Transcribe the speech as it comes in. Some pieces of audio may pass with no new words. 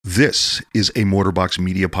This is a Mortarbox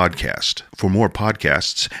Media podcast. For more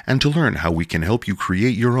podcasts and to learn how we can help you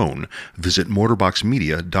create your own, visit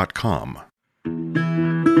mortarboxmedia.com.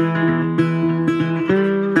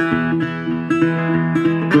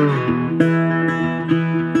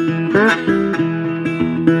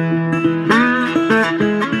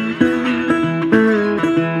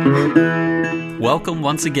 Welcome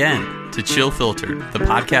once again to Chill Filtered, the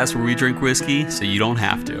podcast where we drink whiskey so you don't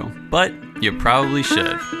have to, but you probably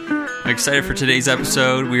should. I'm excited for today's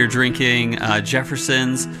episode. We are drinking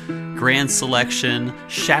Jefferson's Grand Selection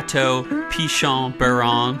Chateau Pichon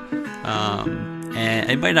Baron. And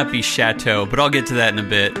it might not be Chateau, but I'll get to that in a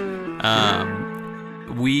bit.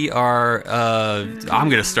 We are... I'm going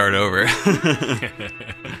to start over.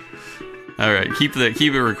 All right, keep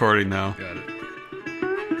it recording though. Got it.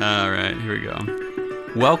 All right, here we go.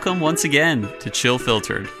 Welcome once again to Chill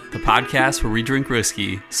Filtered, the podcast where we drink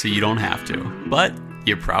whiskey so you don't have to, but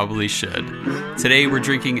you probably should. Today we're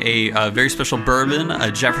drinking a very special bourbon,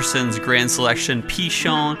 a Jefferson's Grand Selection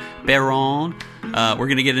Pichon Baron. We're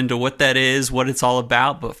going to get into what that is, what it's all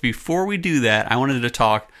about, but before we do that, I wanted to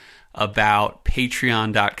talk about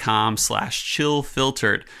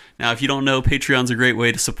patreon.com/chillfiltered. Now, if you don't know, Patreon's a great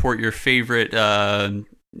way to support your favorite,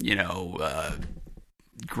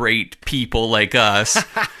 great people like us.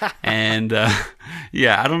 And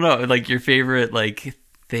I don't know, like your favorite like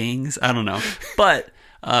things, I don't know, but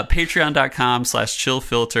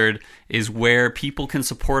patreon.com/chillfiltered is where people can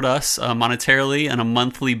support us monetarily on a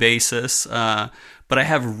monthly basis. But I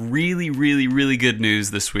have really good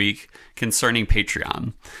news this week concerning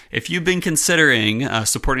Patreon. If you've been considering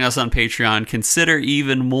supporting us on Patreon, consider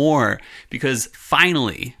even more, because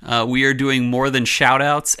finally we are doing more than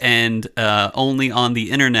shout-outs and only on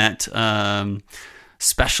the internet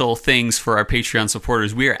special things for our Patreon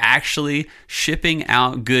supporters. We are actually shipping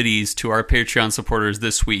out goodies to our Patreon supporters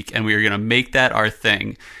this week, and we are going to make that our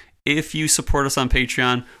thing. If you support us on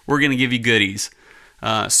Patreon, we're going to give you goodies.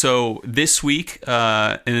 So this week,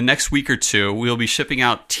 in the next week or two, we'll be shipping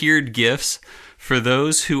out tiered gifts. For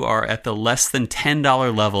those who are at the less than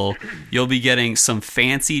 $10 level, you'll be getting some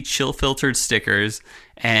fancy Chill Filtered stickers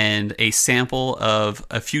and a sample of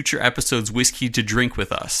a future episode's whiskey to drink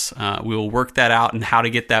with us. We will work that out and how to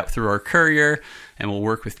get that through our courier, and we'll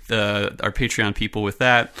work with our Patreon people with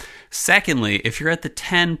that. Secondly, if you're at the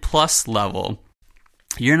 10 plus level,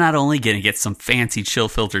 you're not only going to get some fancy Chill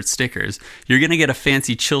Filtered stickers, you're going to get a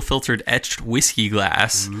fancy Chill Filtered etched whiskey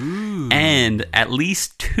glass. Ooh. And at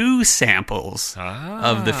least 2 samples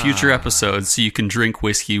of the future episodes, so you can drink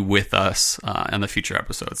whiskey with us on the future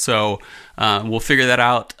episodes. So we'll figure that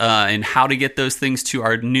out and how to get those things to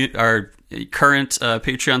our current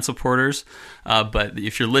Patreon supporters. But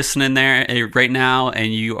if you're listening there right now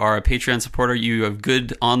and you are a Patreon supporter, you have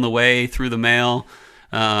good on the way through the mail.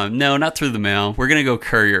 No, not through the mail. We're going to go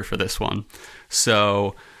courier for this one.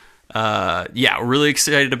 So, we're really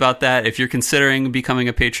excited about that. If you're considering becoming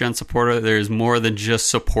a Patreon supporter, there's more than just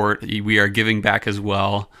support. We are giving back as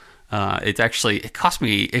well. It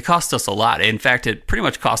cost us a lot. In fact, it pretty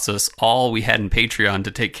much cost us all we had in Patreon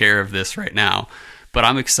to take care of this right now. But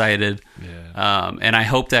I'm excited, and I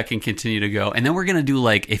hope that can continue to go. And then we're going to do,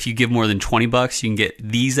 like, if you give more than $20, you can get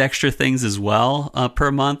these extra things as well per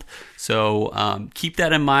month. So keep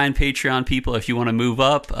that in mind, Patreon people. If you want to move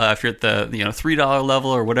up, if you're at the $3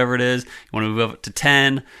 level or whatever it is, you want to move up to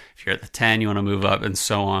 10. If you're at the 10, you want to move up, and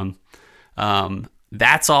so on.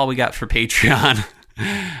 That's all we got for Patreon,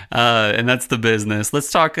 and that's the business. Let's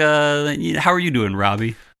talk. How are you doing,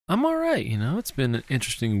 Robbie? I'm all right. It's been an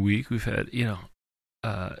interesting week. We've had,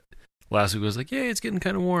 last week was like, it's getting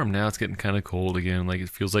kind of warm. Now it's getting kind of cold again. Like, it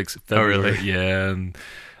feels like February. Oh, really? Yeah. And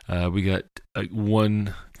we got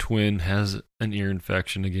one twin has an ear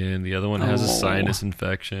infection again. The other one has a sinus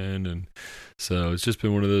infection. And so it's just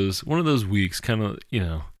been one of those weeks, kind of,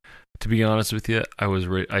 to be honest with you, I was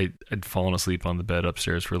I'd fallen asleep on the bed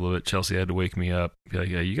upstairs for a little bit. Chelsea had to wake me up. Be like,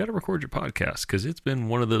 you got to record your podcast, because it's been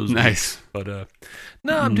one of those nice weeks. But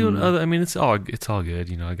no, I'm doing other. I mean, it's all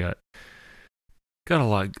good. I got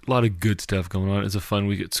a lot of good stuff going on. It's a fun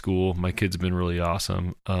week at school. My kids have been really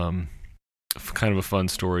awesome. Kind of a fun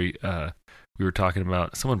story. We were talking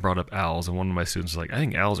about, someone brought up owls, and one of my students was like, I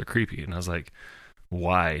think owls are creepy. And I was like,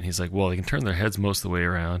 why? And he's like, well, they can turn their heads most of the way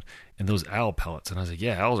around, and those owl pellets. And I was like,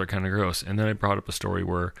 yeah, owls are kind of gross. And then I brought up a story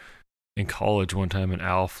where in college one time an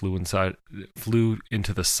owl flew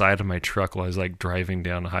into the side of my truck while I was like driving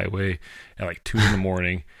down the highway at like 2 a.m,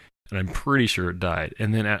 and I'm pretty sure it died.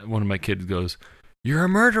 And then one of my kids goes, you're a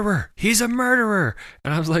murderer. He's a murderer.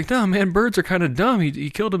 And I was like, no, man, birds are kind of dumb.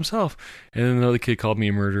 He killed himself. And then another kid called me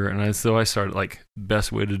a murderer. And so I started, like,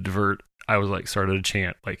 best way to divert I was like, started a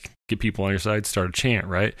chant, like, get people on your side, start a chant,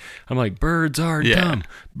 right? I'm like, birds are dumb.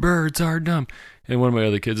 Birds are dumb. And one of my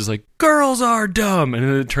other kids is like, girls are dumb. And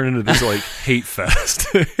then it turned into this, like, hate fest.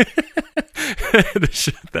 I had to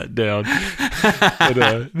shut that down.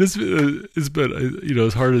 But this has been, you know,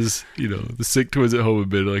 as hard as, you know, the sick toys at home have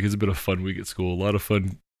been, like, it's been a fun week at school. A lot of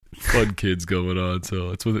fun kids going on.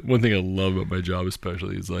 So it's one thing I love about my job,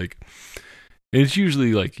 especially, is like, and it's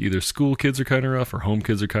usually like either school kids are kind of rough or home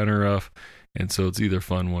kids are kind of rough. And so it's either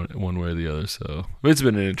fun one way or the other. So it's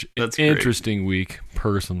been an interesting week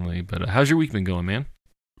personally. But how's your week been going, man?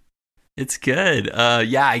 It's good.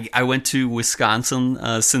 I went to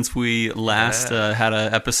Wisconsin since we last had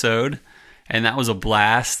an episode, and that was a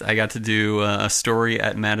blast. I got to do a story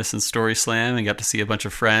at Madison Story Slam and got to see a bunch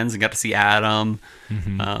of friends and got to see Adam,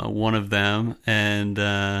 one of them. And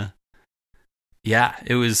it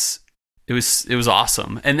was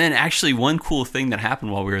awesome. And then actually one cool thing that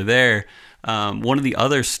happened while we were there, one of the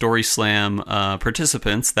other Story Slam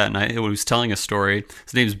participants that night who was telling a story,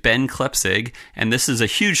 his name's Ben Klepsig, and this is a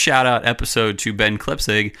huge shout-out episode to Ben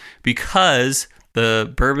Klepsig because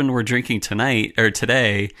the bourbon we're drinking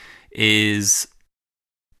today is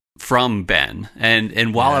from Ben.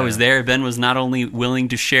 And while I was there, Ben was not only willing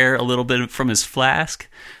to share a little bit from his flask,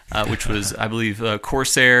 which was, I believe,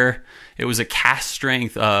 Corsair. It was a cask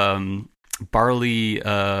strength barley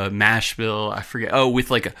mash bill, I forget, with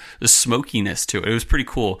like a smokiness to it. It was pretty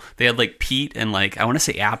cool. They had like peat and like, I want to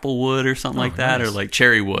say applewood or something like that, nice. Or like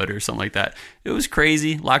cherry wood or something like that. It was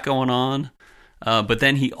crazy, a lot going on. But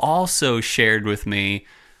then he also shared with me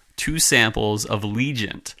 2 samples of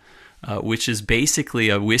Legent, which is basically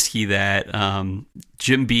a whiskey that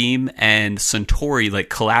Jim Beam and Suntory like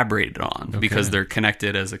collaborated on because they're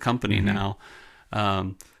connected as a company now.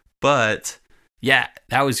 But yeah,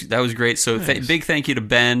 that was great. So nice. Big thank you to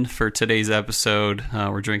Ben for today's episode.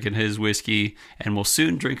 We're drinking his whiskey, and we'll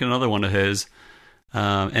soon drink another one of his.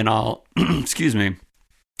 And I'll, excuse me,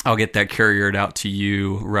 I'll get that couriered out to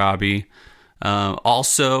you, Robbie.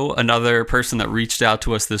 Also, another person that reached out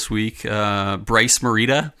to us this week, Bryce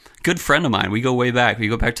Marita, good friend of mine. We go way back. We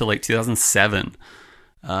go back to like 2007.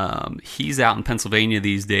 He's out in Pennsylvania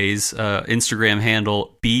these days. Instagram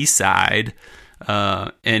handle B-Side.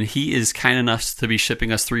 And he is kind enough to be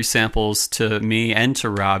shipping us 3 samples to me and to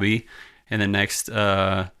Robbie in the next,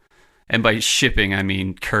 and by shipping, I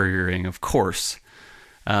mean couriering, of course.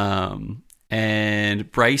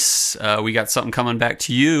 And Bryce, we got something coming back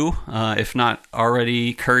to you, if not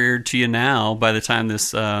already couriered to you now by the time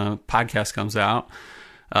this podcast comes out.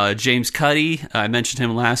 James Cuddy, I mentioned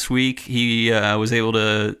him last week. He was able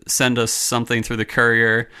to send us something through the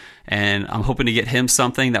courier, and I'm hoping to get him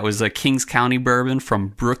something that was a Kings County bourbon from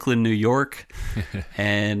Brooklyn, New York.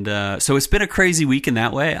 And so it's been a crazy week in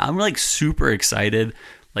that way. I'm like super excited.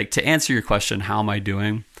 Like, to answer your question, how am I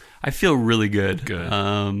doing? I feel really good. Good.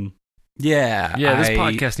 Yeah. This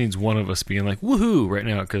podcast needs one of us being like, woohoo, right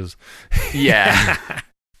now, because... Yeah.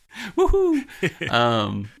 Woohoo!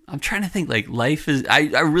 I'm trying to think. Like, life is.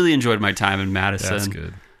 I really enjoyed my time in Madison. That's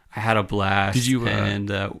good. I had a blast. Did you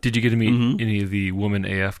get to meet any of the woman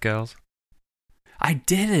AF gals? I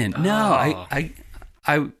didn't. No. I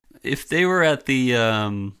if they were at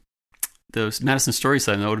the Madison Story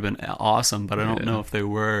Slam, that would have been awesome. But I don't know if they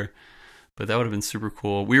were. But that would have been super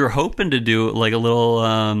cool. We were hoping to do like a little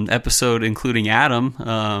episode including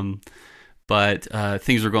Adam. But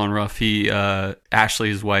things were going rough. Ashley,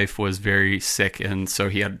 his wife, was very sick, and so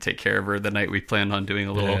he had to take care of her the night we planned on doing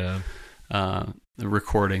a little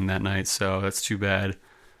recording that night. So that's too bad.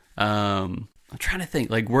 I'm trying to think.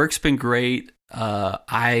 Like, work's been great.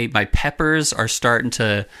 My peppers are starting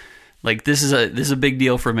to, like, this is a big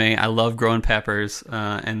deal for me. I love growing peppers,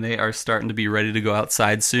 and they are starting to be ready to go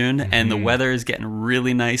outside soon. Mm-hmm. And the weather is getting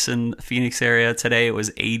really nice in the Phoenix area. Today it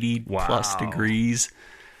was 80 plus degrees.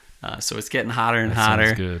 So it's getting hotter and hotter.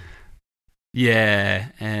 Sounds good. Yeah,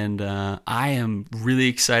 and I am really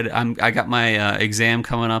excited. I got my exam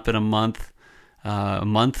coming up in a month,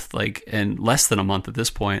 like, and less than a month at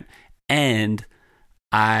this point. And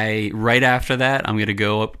right after that, I'm going to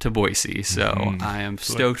go up to Boise. So I am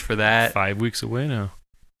stoked for that. 5 weeks away now.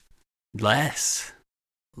 Less.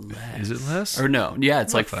 Is it less? Or no? Yeah,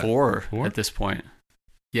 it's like 4 at this point.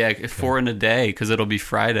 Yeah, 4 in a day because it'll be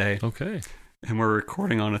Friday. Okay. And we're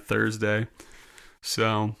recording on a Thursday.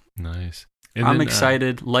 So nice. And I'm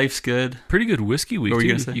excited. Life's good. Pretty good whiskey week. What were you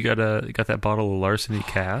gonna say? You got that bottle of Larceny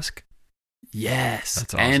cask. Yes.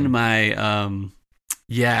 That's awesome. And my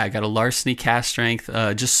I got a Larceny cask strength.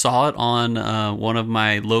 Just saw it on one of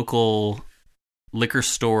my local liquor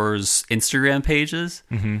stores' Instagram pages.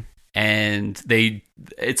 Mm-hmm. And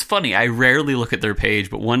it's funny, I rarely look at their page,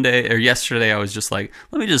 but yesterday I was just like,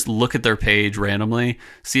 let me just look at their page randomly,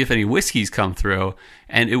 see if any whiskeys come through.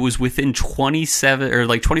 And it was within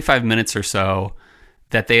 25 minutes or so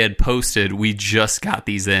that they had posted, we just got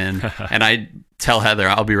these in. And I tell Heather,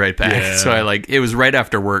 I'll be right back. Yeah. So it was right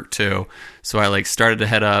after work too. So I started to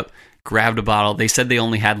head up, grabbed a bottle. They said they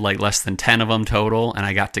only had less than 10 of them total, and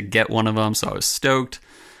I got to get one of them. So I was stoked.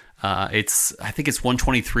 I think it's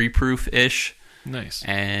 123 proof ish. Nice.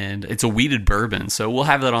 And it's a wheated bourbon. So we'll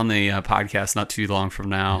have that on the podcast not too long from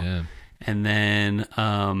now. Yeah. And then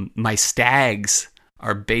my Stags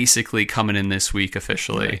are basically coming in this week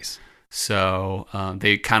officially. Nice. So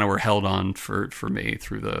they kind of were held on for me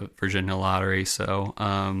through the Virginia Lottery. So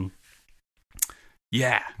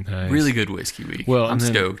yeah, Nice. Really good whiskey week. Well, I'm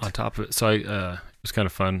stoked. On top of it, so it was kind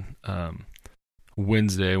of fun.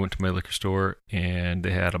 Wednesday, I went to my liquor store and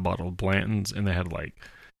they had a bottle of Blanton's and they had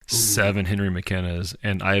 7 Henry McKenna's,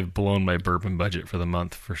 and I've blown my bourbon budget for the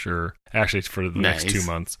month for sure. Actually, it's for the next 2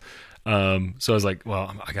 months. So I was like,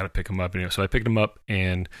 well, I got to pick them up anyway. So I picked them up,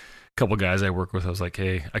 and a couple guys I work with, I was like,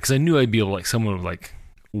 hey, because I knew I'd be able someone would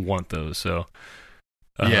want those. So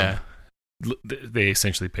Yeah. They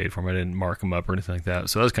essentially paid for them. I didn't mark them up or anything like that.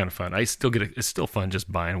 So that was kind of fun. I still it's still fun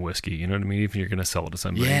just buying whiskey. You know what I mean? Even if you're going to sell it to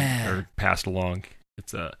somebody or pass it along.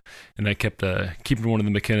 It's and I kept keeping one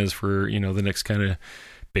of the McKennas for, the next kind of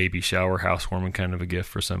baby shower, housewarming kind of a gift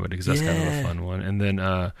for somebody, because that's kind of a fun one. And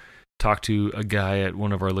then talked to a guy at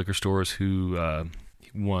one of our liquor stores who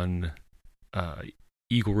won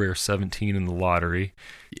Eagle Rare 17 in the lottery.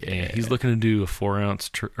 Yeah. And he's looking to do a 4-ounce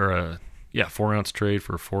 4-ounce trade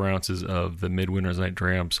for 4 ounces of the Midwinter's Night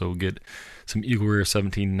Dram. So we'll get some Eagle Rare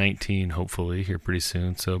 1719 hopefully here pretty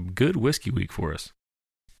soon. So good whiskey week for us.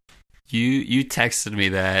 You texted me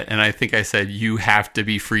that, and I think I said, you have to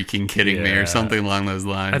be freaking kidding me, or something along those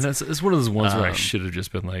lines. And it's one of those ones where I should have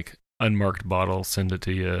just been unmarked bottle, send it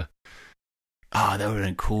to you. Oh, that would have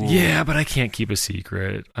been cool. Yeah, but I can't keep a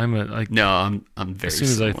secret. I'm very as soon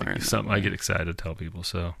as I similar think something, I get excited to tell people.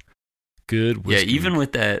 So good whiskey.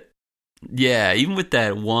 Yeah, even with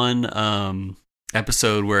that one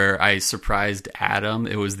episode where I surprised Adam,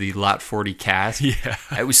 it was the Lot 40 cask. Yeah.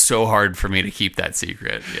 It was so hard for me to keep that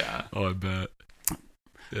secret. Yeah. Oh, I bet.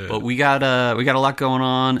 Yeah. But we got a lot going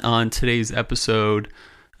on today's episode.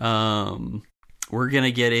 We're going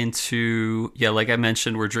to get into, like I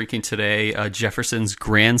mentioned, we're drinking today Jefferson's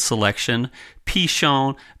Grand Selection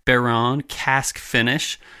Pichon Baron Cask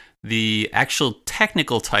Finish. The actual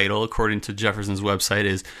technical title, according to Jefferson's website,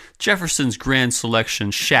 is Jefferson's Grand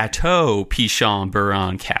Selection Chateau Pichon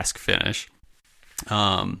Baron Cask Finish.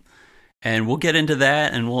 And we'll get into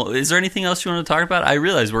that. And is there anything else you want to talk about? I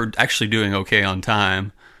realize we're actually doing okay on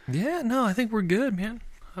time. Yeah, no, I think we're good, man.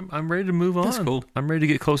 I'm ready to move on. That's cool. I'm ready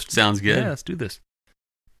to get closer. Sounds good. Yeah, let's do this.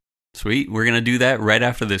 Sweet. We're going to do that right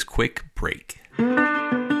after this quick break.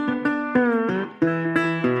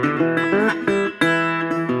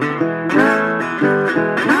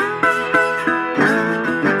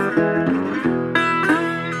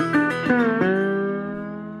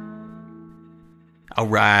 All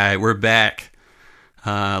right, we're back.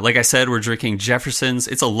 Like I said, we're drinking Jefferson's.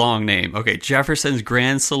 It's a long name. Okay, Jefferson's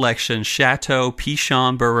Grand Selection Chateau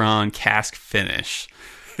Pichon Baron Cask Finish.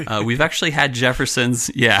 We've actually had Jefferson's.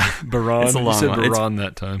 Yeah, Baron. It's a long you said one. Baron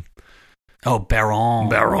that time. Oh, Baron.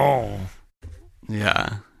 Baron.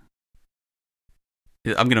 Yeah.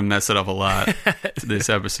 I'm gonna mess it up a lot this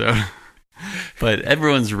episode, but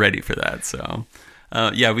everyone's ready for that. So,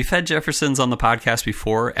 we've had Jefferson's on the podcast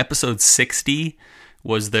before. Episode 60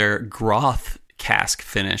 was their Groth cask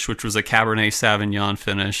finish, which was a Cabernet Sauvignon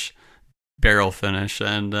finish, barrel finish.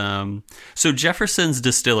 And so Jefferson's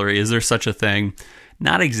Distillery, is there such a thing?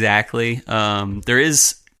 Not exactly. There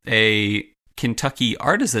is a Kentucky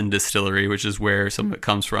Artisan Distillery, which is where some of it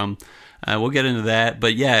comes from. We'll get into that.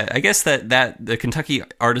 But yeah, I guess that the Kentucky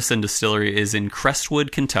Artisan Distillery is in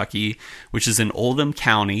Crestwood, Kentucky, which is in Oldham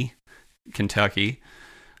County, Kentucky.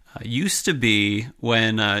 Used to be,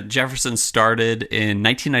 when Jefferson started in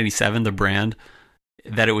 1997, the brand,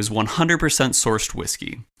 that it was 100% sourced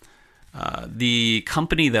whiskey. The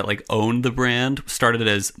company that owned the brand started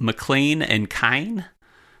as McLean and Kine,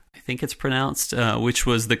 I think it's pronounced, which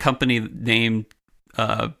was the company name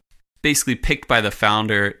basically picked by the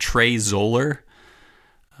founder, Trey Zoller.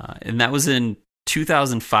 And that was in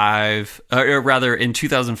 2005, or rather in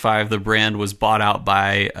 2005, the brand was bought out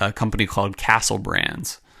by a company called Castle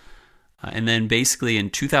Brands. And then basically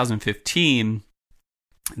in 2015,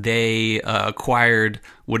 they acquired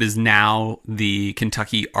what is now the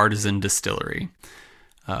Kentucky Artisan Distillery.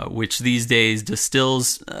 which these days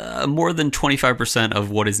distills more than 25% of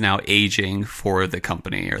what is now aging for the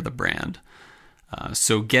company or the brand.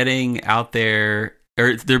 So getting out there,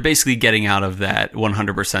 or they're basically getting out of that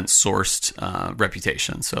 100% sourced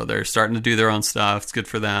reputation. So they're starting to do their own stuff. It's good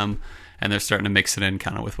for them. And they're starting to mix it in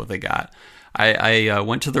kind of with what they got. I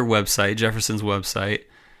went to their website, Jefferson's website,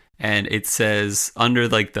 and it says under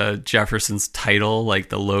like the Jefferson's title, like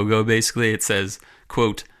the logo basically, it says,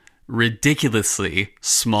 quote, ridiculously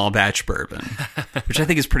small batch bourbon, which I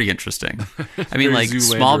think is pretty interesting. I mean, like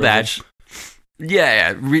small batch.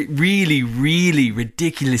 Yeah, really, really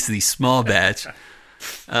ridiculously small batch.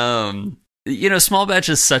 Small batch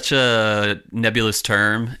is such a nebulous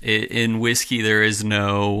term. In whiskey, there is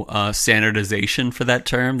no standardization for that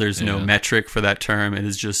term. There's no metric for that term. It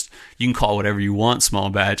is just, you can call whatever you want small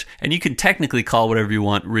batch, and you can technically call whatever you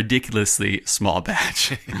want ridiculously small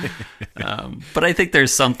batch. But I think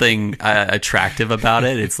there's something attractive about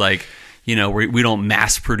it. It's like, we don't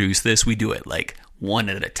mass produce this. We do it like one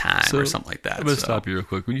at a time or something like that. I'm going to stop you real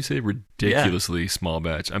quick. When you say ridiculously small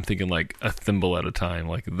batch, I'm thinking like a thimble at a time.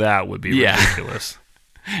 Like that would be ridiculous.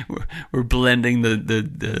 We're blending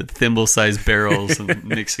the thimble-sized barrels and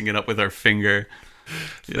mixing it up with our finger.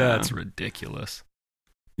 That's ridiculous.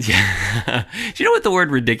 Yeah. Do you know what the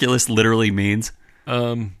word ridiculous literally means?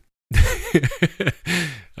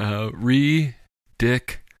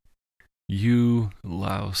 Dick, you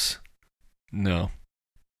louse. No.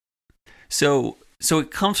 So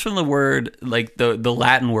it comes from the word, like the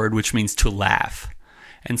Latin word, which means to laugh.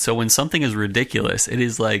 And so when something is ridiculous, it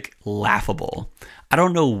is like laughable. I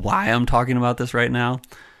don't know why I'm talking about this right now,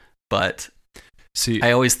 but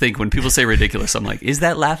I always think when people say ridiculous, I'm like, is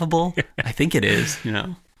that laughable? I think it is,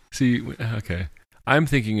 See, okay. I'm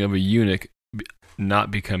thinking of a eunuch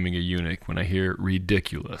not becoming a eunuch when I hear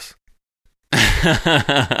ridiculous.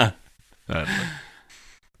 I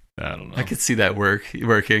don't know. I could see that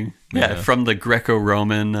working. Yeah, from the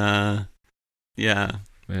Greco-Roman, that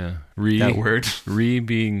word.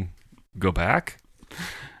 Being go back?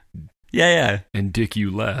 Yeah. And dick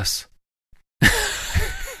you less.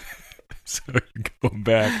 So you go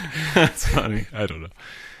back. That's funny. I don't know.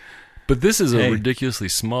 But this is a ridiculously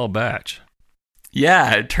small batch.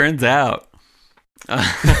 Yeah, it turns out.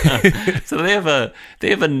 So they have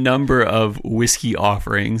a number of whiskey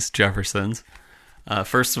offerings, Jefferson's.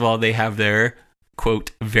 First of all, they have their,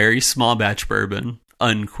 quote, very small batch bourbon,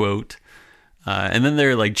 unquote. And then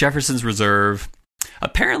they're like Jefferson's Reserve.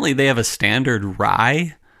 Apparently they have a standard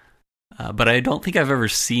rye, but I don't think I've ever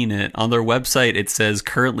seen it. On their website, it says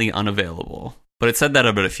currently unavailable. But it said that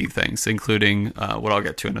about a few things, including what I'll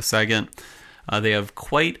get to in a second. They have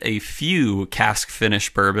quite a few cask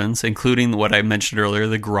finish bourbons, including what I mentioned earlier,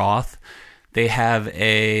 the Groth. They have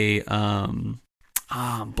a...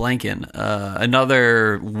 I'm blanking.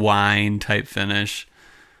 Another wine type finish,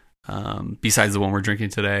 besides the one we're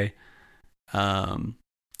drinking today.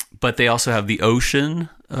 But they also have the Ocean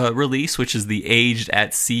release, which is the aged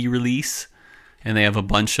at sea release, and they have a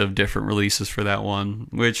bunch of different releases for that one.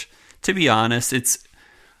 Which, to be honest,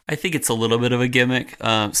 I think it's a little bit of a gimmick.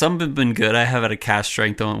 Some have been good. I have had a cask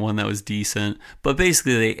strength one that was decent, but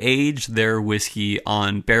basically they aged their whiskey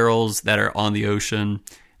on barrels that are on the ocean.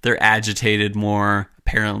 They're agitated more.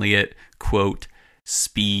 Apparently it, quote,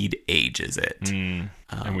 speed ages it. And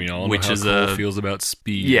we all know how Cole feels about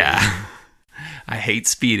speed. Yeah. I hate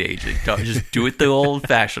speed aging. Just do it the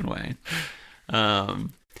old-fashioned way.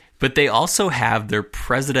 But they also have their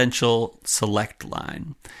Presidential Select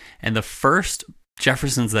line. And the first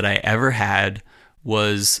Jefferson's that I ever had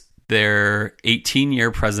was their 18-year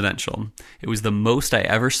Presidential. It was the most I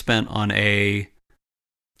ever spent on a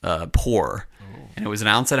pour. And it was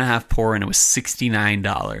 1.5 ounce pour, and it was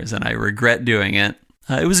 $69. And I regret doing it.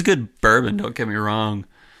 It was a good bourbon, don't get me wrong.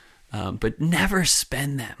 But never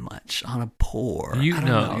spend that much on a pour. I don't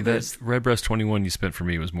know. That Redbreast 21 you spent for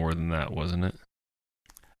me was more than that, wasn't it?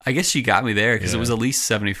 I guess you got me there because it was at least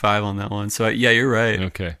 75 on that one. So yeah, you're right.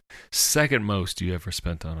 Okay. Second most you ever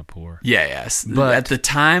spent on a pour. Yeah, yes. But at the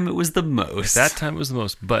time it was the most. At that time it was the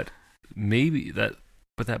most. But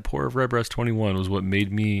that pour of Redbreast 21 was what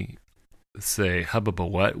made me say, hubba,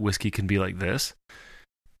 what? Whiskey can be like this?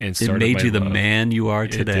 And it made you the man you are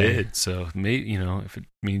today. It did. So, if it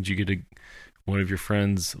means you get one of your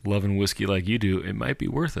friends loving whiskey like you do, it might be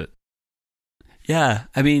worth it. Yeah,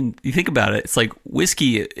 I mean, you think about it. It's like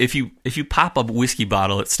whiskey. If you pop a whiskey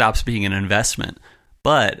bottle, it stops being an investment.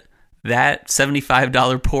 But that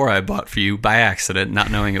 $75 pour I bought for you by accident, not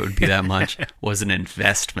knowing it would be that much, was an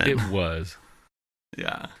investment. It was.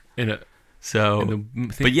 Yeah.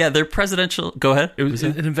 But yeah, they're presidential. Go ahead. It was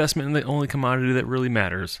an investment in the only commodity that really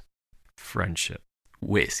matters: friendship.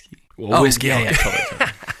 whiskey. Well, whiskey. Yeah,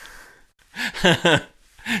 totally.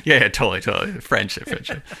 yeah, totally.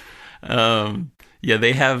 Friendship. Yeah,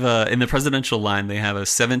 they have, in the presidential line, they have a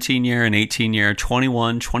 17-year, an 18-year,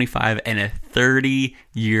 21, 25, and a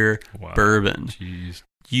 30-year bourbon. Jeez.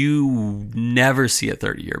 You never see a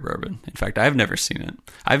 30-year bourbon. In fact, I've never seen it.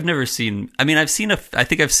 I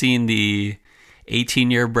think I've seen the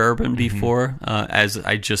 18-year bourbon before. As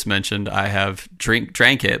I just mentioned, I have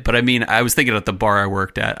drank it. But I mean, I was thinking at the bar I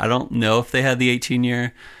worked at, I don't know if they had the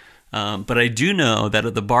 18-year. But I do know that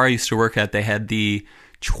at the bar I used to work at, they had the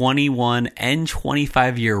 21 and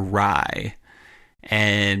 25-year rye.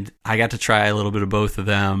 And I got to try a little bit of both of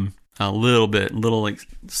them. Little like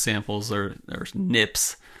samples or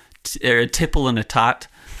nips, a tipple and a tot.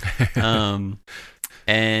 And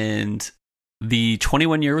the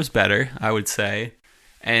 21-year was better, I would say.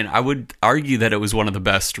 And I would argue that it was one of the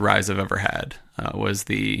best ryes I've ever had, was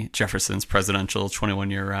the Jefferson's Presidential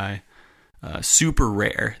 21-year rye. Super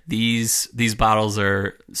rare. These bottles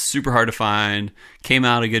are super hard to find. Came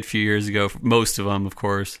out a good few years ago, most of them, of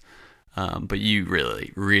course. But you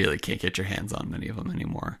really, really can't get your hands on many of them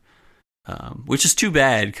anymore. Which is too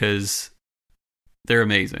bad because they're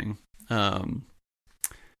amazing.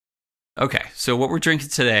 Okay, so what we're drinking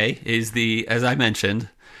today is as I mentioned,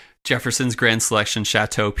 Jefferson's Grand Selection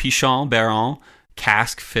Chateau Pichon Baron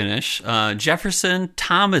cask finish.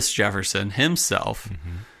 Thomas Jefferson himself.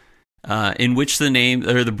 In which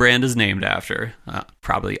the brand is named after,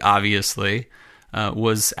 probably obviously,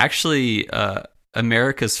 was actually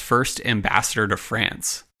America's first ambassador to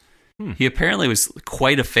France. He apparently was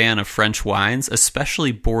quite a fan of French wines,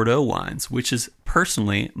 especially Bordeaux wines, which is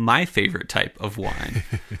personally my favorite type of wine.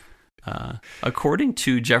 According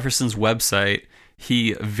to Jefferson's website,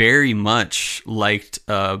 he very much liked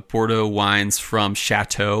Bordeaux wines from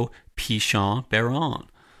Chateau Pichon Baron.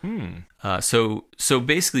 So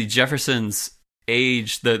basically Jefferson's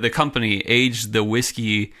the company aged the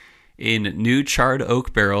whiskey in new charred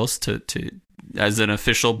oak barrels to as an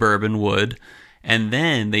official bourbon would, and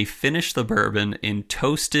then they finished the bourbon in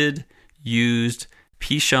toasted, used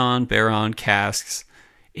Pichon Baron casks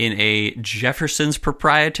in a Jefferson's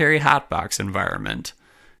proprietary hotbox environment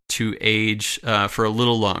to age for a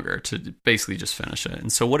little longer, to basically just finish it.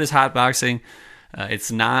 And so what is hotboxing?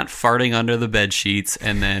 It's not farting under the bed sheets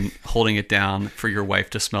and then holding it down for your wife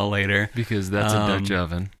to smell later. Because that's a Dutch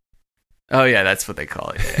oven. Oh, yeah, that's what they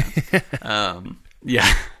call it. Yeah.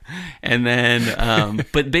 Yeah. And then,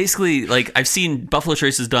 but basically, like, I've seen Buffalo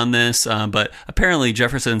Trace has done this, but apparently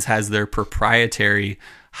Jefferson's has their proprietary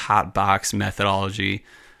hot box methodology.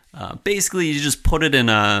 Basically, you just put it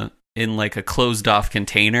in like a closed off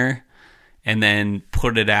container and then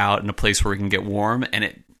put it out in a place where it can get warm, and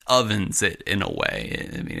it ovens it in a way.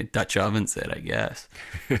 I mean, it Dutch ovens it, I guess,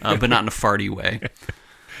 but not in a farty way.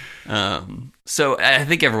 So I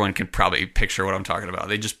think everyone can probably picture what I'm talking about.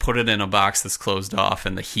 They just put it in a box that's closed off,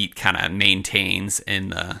 and the heat kind of maintains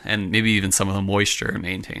and maybe even some of the moisture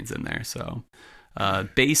maintains in there. So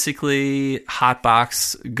basically, hot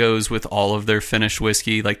box goes with all of their finished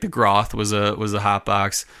whiskey. Like the Groth was a hot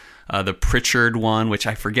box. The Pritchard one, which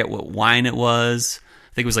I forget what wine it was.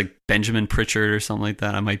 I think it was like Benjamin Pritchard or something like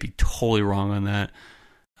that. I might be totally wrong on that.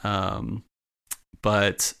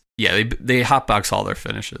 But yeah, they hotbox all their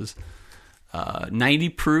finishes. 90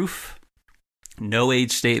 proof, no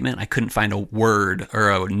age statement. I couldn't find a word or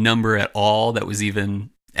a number at all that was even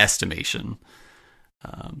estimation.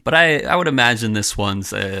 But I would imagine this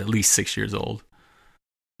one's at least 6 years old.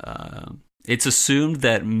 It's assumed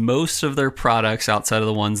that most of their products outside of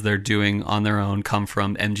the ones they're doing on their own come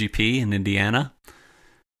from MGP in Indiana.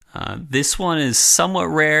 This one is somewhat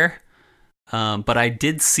rare. But I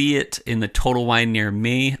did see it in the Total Wine near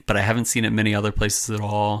me, but I haven't seen it many other places at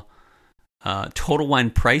all. Total Wine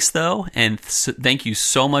price, though, and thank you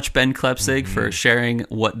so much, Ben Klepsig, for sharing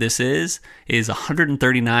what this is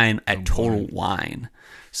 $139 at Total Wine.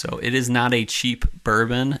 So it is not a cheap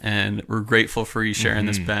bourbon, and we're grateful for you sharing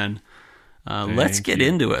this, Ben. Let's get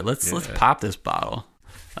into it. Let's pop this bottle.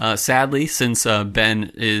 Sadly, since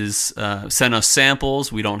Ben is sent us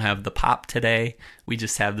samples, we don't have the pop today. We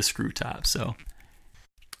just have the screw top. So,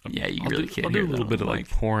 yeah, you really can't hear that. I'll do a little bit of like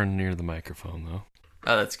pouring near the microphone, though.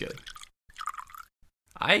 Oh, that's good.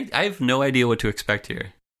 I have no idea what to expect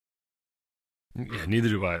here. Yeah, neither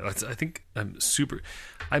do I. I think I'm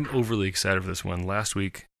overly excited for this one. Last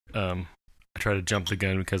week, I tried to jump the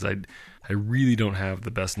gun because I really don't have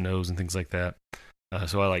the best nose and things like that.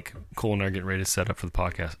 So Cole and I are getting ready to set up for the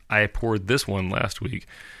podcast. I poured this one last week,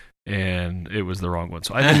 and it was the wrong one.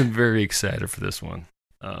 So I've been very excited for this one.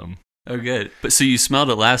 Oh, good. But so you smelled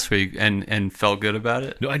it last week and felt good about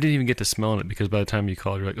it? No, I didn't even get to smell it because by the time you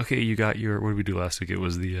called, you're like, okay, you got your. What did we do last week? It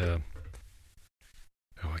was the.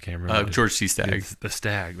 I can't remember. George C. Stagg. The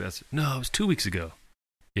Stag. It was 2 weeks ago.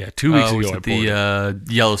 Yeah, 2 weeks ago I poured the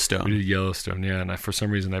Yellowstone. We did Yellowstone, yeah, and for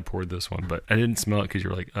some reason I poured this one, but I didn't smell it because you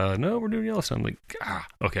were like, no, we're doing Yellowstone. I'm like,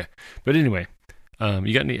 okay. But anyway, have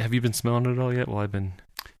you been smelling it at all yet? Well, I've been...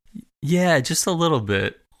 Yeah, just a little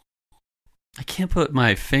bit. I can't put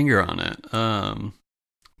my finger on it,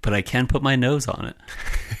 but I can put my nose on it.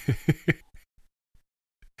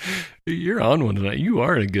 You're on one tonight. You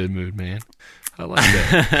are in a good mood, man. I like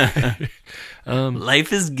that.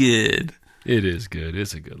 Life is good. It is good.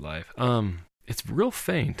 It's a good life. It's real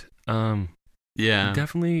faint. Yeah.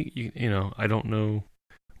 Definitely, you know, I don't know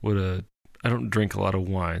I don't drink a lot of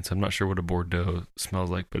wine, so I'm not sure what a Bordeaux smells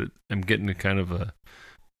like, but I'm getting a kind of a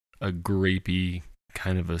grapey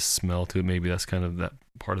kind of a smell to it. Maybe that's kind of that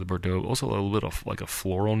part of the Bordeaux. Also a little bit of like a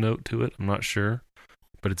floral note to it. I'm not sure,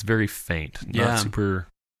 but it's very faint. Not super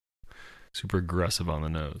aggressive on the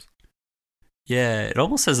nose. Yeah, it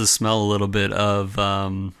almost has a smell a little bit of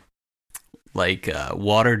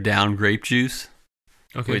watered down grape juice,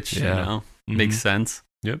 which you know makes sense.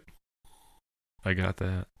 Yep, I got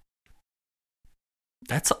that.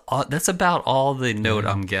 That's about all the note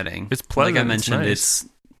I'm getting. It's pleasant. Like I mentioned, it's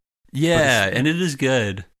and it is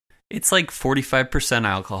good. It's like 45%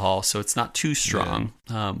 alcohol, so it's not too strong.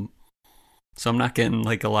 Yeah. So I'm not getting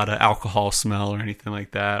like a lot of alcohol smell or anything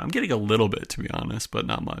like that. I'm getting a little bit, to be honest, but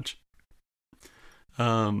not much.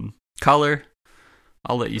 Color.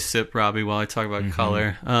 I'll let you sip, Robbie, while I talk about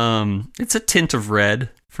color. It's a tint of red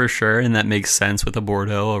for sure, and that makes sense with a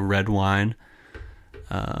Bordeaux, a red wine.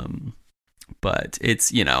 But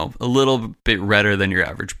it's, you know, a little bit redder than your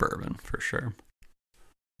average bourbon for sure.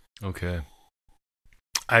 Okay.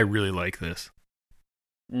 I really like this.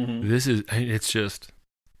 This is, it's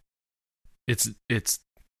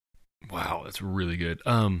wow, it's really good.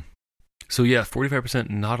 So yeah,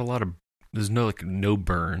 45%, not a lot of, there's no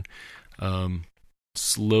burn.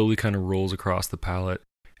 Slowly kind of rolls across the palate.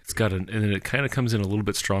 It's got and then it kind of comes in a little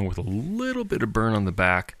bit strong with a little bit of burn on the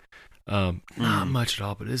back. Not much at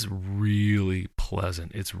all, but it's really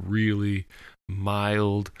pleasant. It's really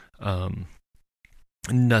mild.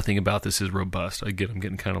 Nothing about this is robust. I'm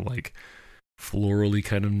getting kind of like florally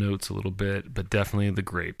kind of notes a little bit, but definitely the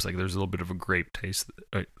grapes. Like there's a little bit of a grape taste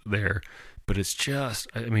there, but it's just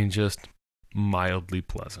mildly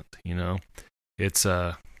pleasant, you know? It's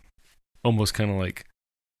almost kind of like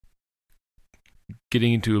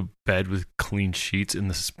getting into a bed with clean sheets in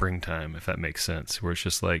the springtime, if that makes sense, where it's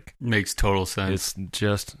just like... Makes total sense. It's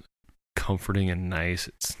just comforting and nice.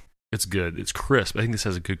 It's good. It's crisp. I think this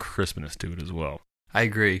has a good crispness to it as well. I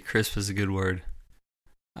agree. Crisp is a good word.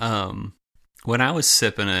 When I was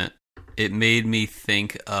sipping it, it made me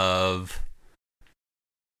think of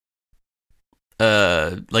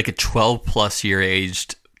like a 12 plus year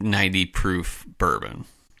aged 90 proof bourbon,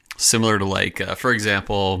 similar to like for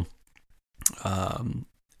example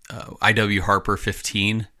IW Harper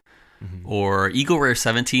 15 or Eagle Rare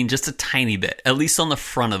 17, just a tiny bit, at least on the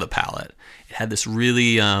front of the palate. It had this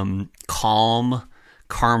really calm,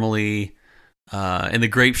 caramely, and the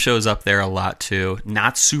grape shows up there a lot too.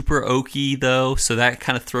 Not super oaky though, so that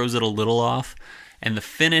kind of throws it a little off. And the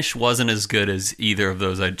finish wasn't as good as either of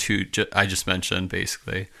those I just mentioned,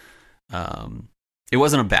 basically. It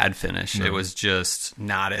wasn't a bad finish. No. It was just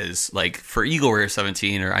not as, like, for Eagle Rare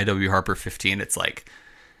 17 or IW Harper 15, it's like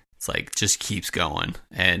just keeps going.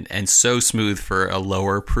 And so smooth for a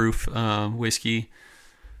lower proof whiskey.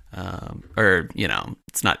 Or, you know,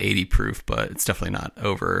 it's not 80 proof, but it's definitely not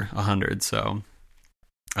over 100. So,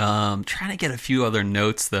 trying to get a few other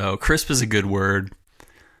notes, though. Crisp is a good word.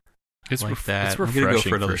 It's like that. It's refreshing. I'm gonna go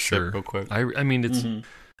for another sure. sip real quick. I mean, it's.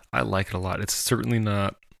 I like it a lot. It's certainly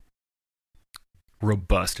not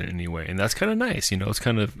robust in any way, and that's kind of nice. You know, it's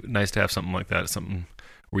kind of nice to have something like that. Something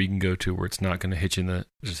where you can go to where it's not going to hit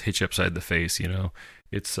you upside the face. You know,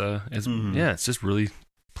 it's it's just really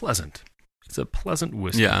pleasant. It's a pleasant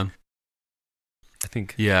whiskey. Yeah, I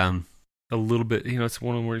think. Yeah, a little bit. You know, it's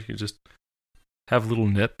one of them where you can just have a little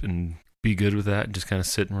nip and be good with that, and just kind of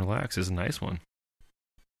sit and relax. It's a nice one.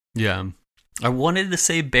 Yeah, I wanted to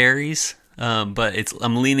say berries, but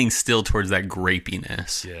I'm leaning still towards that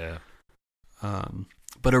grapiness. Yeah.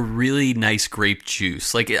 But a really nice grape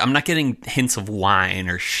juice. Like, I'm not getting hints of wine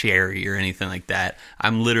or sherry or anything like that.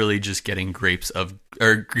 I'm literally just getting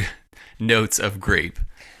notes of grape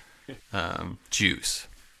juice.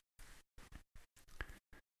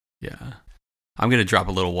 Yeah. I'm going to drop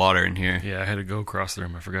a little water in here. Yeah, I had to go across the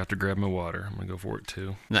room. I forgot to grab my water. I'm going to go for it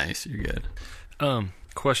too. Nice, you're good.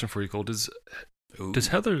 Question for you, Cole. Does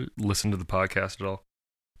Heather listen to the podcast at all?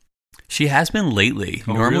 She has been lately.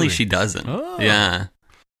 Oh, Normally really? she doesn't. Oh. Yeah.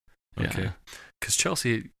 Okay. Yeah. Because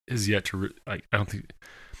Chelsea is yet to. I don't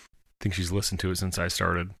think she's listened to it since I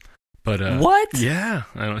started. But What? Yeah,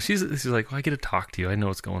 I don't know. She's like, well, I get to talk to you. I know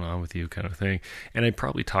what's going on with you, kind of thing. And I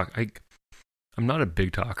probably talk. I'm not a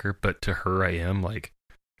big talker, but to her, I am. Like,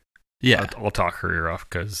 Yeah. I'll talk her ear off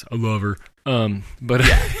because I love her. But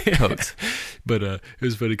totes. But it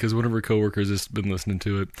was funny because one of her coworkers has been listening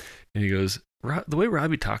to it, and he goes, the way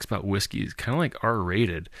Robbie talks about whiskey is kind of like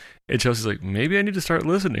R-rated. And Chelsea's like, maybe I need to start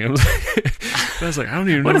listening. I was like, I don't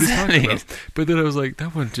even know what he's talking about. But then I was like,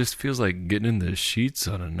 that one just feels like getting in the sheets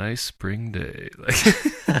on a nice spring day. Like,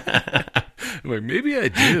 I'm like, maybe I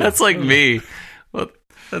do. That's like me. Well,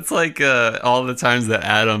 that's like all the times that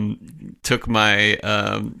Adam took my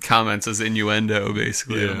comments as innuendo,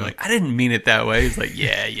 basically. Yeah. I'm like, I didn't mean it that way. He's like,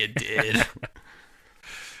 yeah, you did.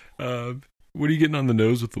 What are you getting on the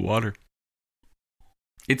nose with the water?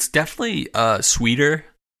 It's definitely sweeter,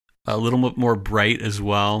 a little bit more bright as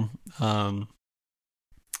well. I'm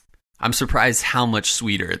surprised how much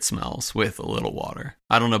sweeter it smells with a little water.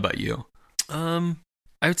 I don't know about you. I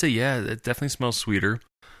would say, yeah, it definitely smells sweeter.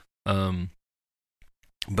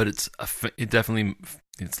 But it's a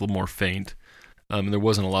little more faint. There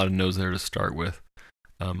wasn't a lot of nose there to start with.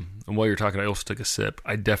 And while you're talking, I also took a sip.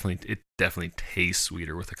 It definitely tastes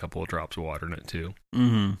sweeter with a couple of drops of water in it too.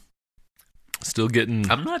 Mm-hmm. Still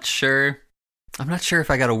getting. I'm not sure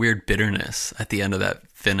if I got a weird bitterness at the end of that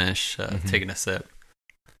finish. Taking a sip.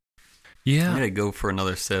 Yeah, I'm gonna go for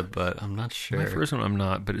another sip, but I'm not sure. My first one, I'm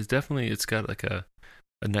not, but it's got like a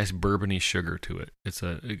nice bourbony sugar to it.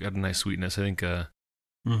 It got a nice sweetness. I think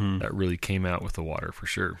that really came out with the water for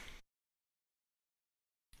sure.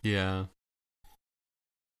 Yeah.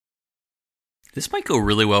 This might go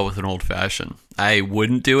really well with an old fashioned. I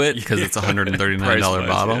wouldn't do it because it's a $139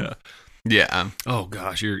 bottle. Yeah. Oh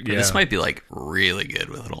gosh, But this might be like really good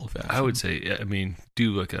with an old fashioned. I would say, I mean,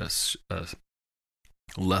 do like a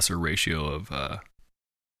lesser ratio of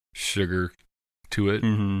sugar to it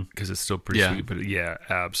because it's still pretty sweet. But yeah,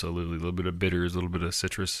 absolutely, a little bit of bitters, a little bit of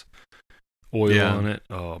citrus oil on it.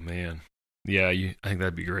 Oh man, yeah, I think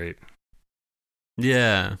that'd be great.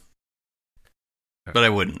 Yeah, but I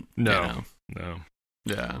wouldn't. No.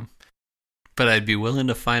 Yeah, but I'd be willing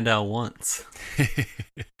to find out once.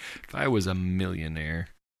 If I was a millionaire,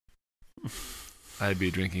 I'd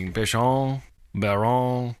be drinking Bichon,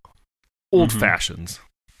 Baron, old fashions.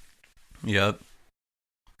 Yep.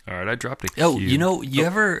 All right, I dropped a cue. Oh, you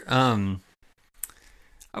ever? I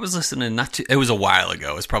was listening. It was a while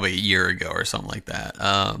ago. It was probably a year ago or something like that.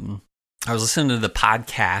 I was listening to the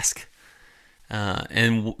podcast,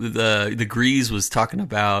 and the Grease was talking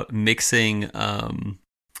about mixing.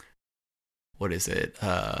 What is it?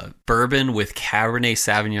 Bourbon with Cabernet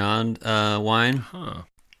Sauvignon wine. Huh.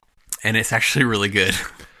 And it's actually really good.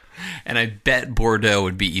 And I bet Bordeaux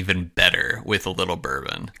would be even better with a little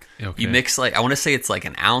bourbon. Okay. You mix I want to say it's like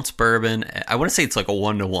an ounce bourbon. I want to say it's like a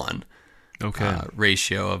 1-to-1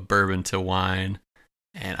 ratio of bourbon to wine.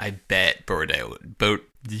 And I bet Bordeaux would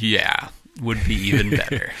be even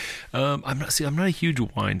better. I'm not a huge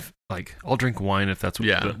wine. Like, I'll drink wine if that's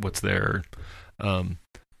what's there.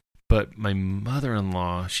 But my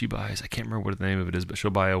mother-in-law, she buys, I can't remember what the name of it is, but she'll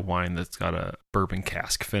buy a wine that's got a bourbon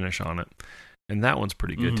cask finish on it. And that one's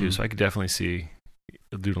pretty good too. So I could definitely see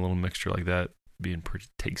doing a little mixture like that being pretty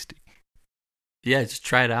tasty. Yeah, just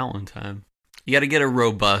try it out one time. You got to get a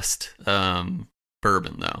robust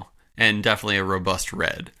bourbon though, and definitely a robust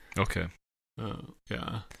red. Okay.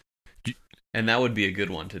 Yeah. And that would be a good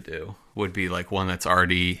one to do. Would be like one that's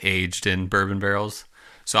already aged in bourbon barrels.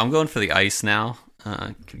 So I'm going for the ice now.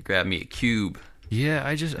 Can grab me a cube. Yeah,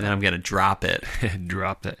 and then I'm gonna drop it.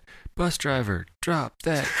 Drop that. Bus driver, drop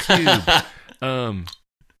that cube.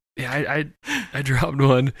 I dropped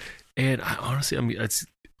one, and honestly, I'm getting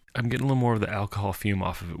a little more of the alcohol fume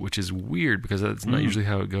off of it, which is weird because that's not usually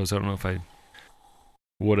how it goes. I don't know if I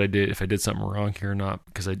did something wrong here or not,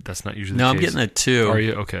 because that's not usually the case. I'm getting it too. Are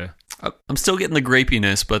you? Okay. I'm still getting the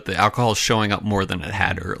grapiness, but the alcohol is showing up more than it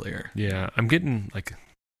had earlier. Yeah, I'm getting like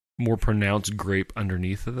more pronounced grape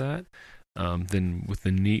underneath of that than with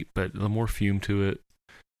the neat, but the more fume to it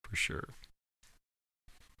for sure.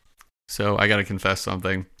 So I got to confess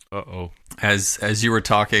something. Uh-oh. As you were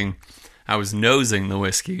talking, I was nosing the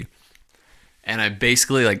whiskey, and I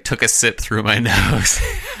basically took a sip through my nose.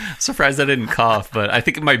 Surprised I didn't cough, but I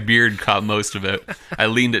think my beard caught most of it. I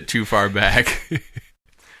leaned it too far back.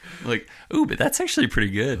 Ooh, but that's actually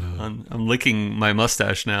pretty good. I'm licking my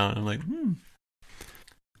mustache now, and I'm like,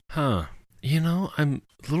 Huh. I'm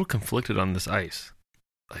a little conflicted on this ice.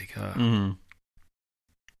 Like, Mm-hmm.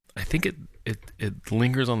 I think it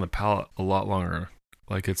lingers on the palate a lot longer.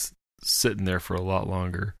 Like it's sitting there for a lot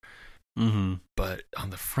longer. Mm-hmm. But on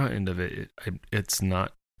the front end of it's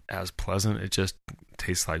not as pleasant. It just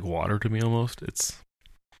tastes like water to me almost.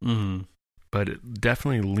 Mm-hmm. But it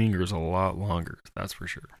definitely lingers a lot longer. That's for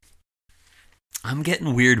sure. I'm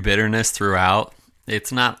getting weird bitterness throughout.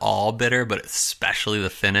 It's not all bitter, but especially the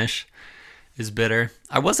finish is bitter.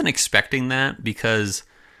 I wasn't expecting that because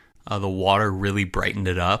the water really brightened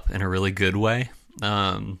it up in a really good way.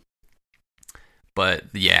 But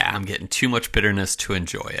yeah, I'm getting too much bitterness to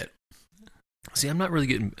enjoy it. See, I'm not really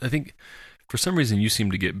getting... I think for some reason you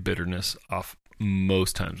seem to get bitterness off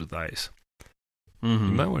most times with ice. Mm-hmm.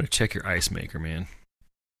 You might want to check your ice maker, man.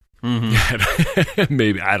 Mm-hmm.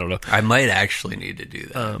 Maybe, I don't know. I might actually need to do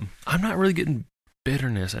that. I'm not really getting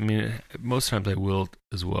bitterness. I mean, most times I will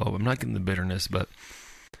as well. I'm not getting the bitterness, but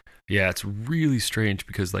yeah, it's really strange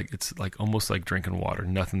because like it's like almost like drinking water,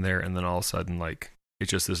 nothing there, and then all of a sudden like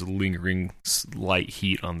it's just this lingering light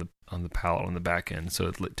heat on the palate on the back end. So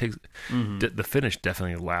it takes the finish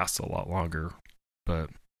definitely lasts a lot longer,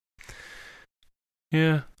 but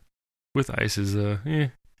yeah, with ice is I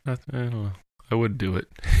don't know. I would do it.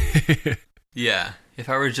 Yeah. If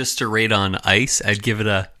I were just to rate on ice, I'd give it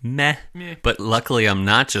a meh. But luckily, I'm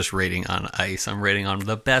not just rating on ice. I'm rating on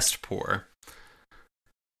the best pour.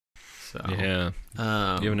 So yeah. Do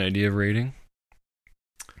you have an idea of rating?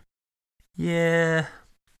 Yeah.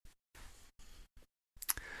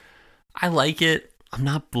 I like it. I'm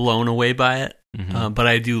not blown away by it, but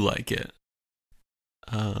I do like it.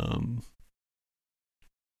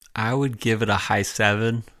 I would give it a high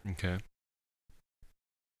 7. Okay.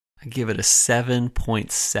 I give it a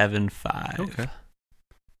 7.75. Okay.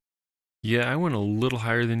 Yeah, I went a little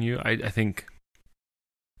higher than you. I think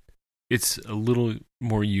it's a little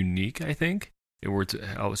more unique, I think.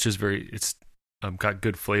 It's just it's got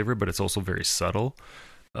good flavor, but it's also very subtle.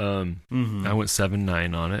 I went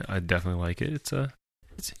 7.9 on it. I definitely like it. It's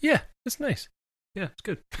nice. Yeah, it's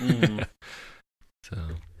good. So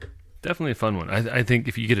definitely a fun one. I think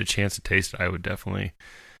if you get a chance to taste it, I would definitely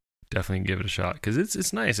give it a shot because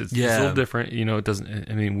it's nice. It's a little different. You know, it doesn't.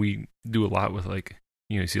 I mean, we do a lot with like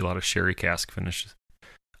you see a lot of sherry cask finishes,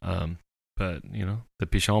 but you know the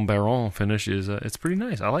Pichon Baron finish is it's pretty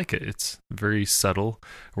nice. I like it. It's very subtle.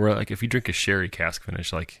 Where like if you drink a sherry cask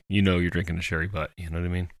finish, like you're drinking a sherry butt. You know what I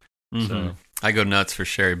mean? Mm-hmm. So I go nuts for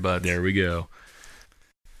sherry butts. There we go.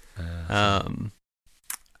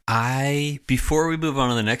 Before we move on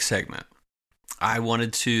to the next segment, I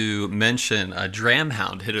wanted to mention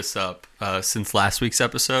Dramhound hit us up since last week's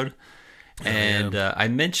episode. And I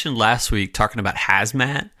mentioned last week talking about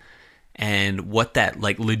hazmat and what that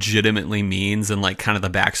like legitimately means and like kind of the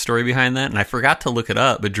backstory behind that. And I forgot to look it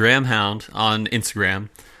up, but Dramhound on Instagram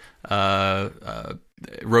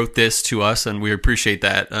wrote this to us, and we appreciate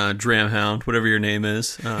that. Dramhound, whatever your name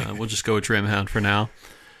is. We'll just go with Dramhound for now.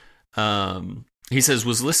 He says,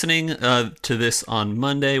 was listening to this on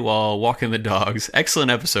Monday while walking the dogs.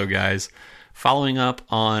 Excellent episode, guys. Following up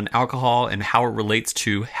on alcohol and how it relates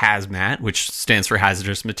to hazmat, which stands for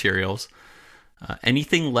hazardous materials.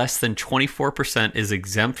 Anything less than 24% is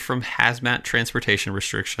exempt from hazmat transportation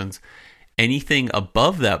restrictions. Anything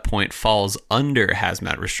above that point falls under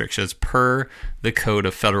hazmat restrictions per the Code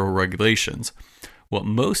of Federal Regulations. What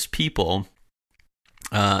most people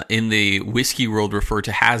in the whiskey world refer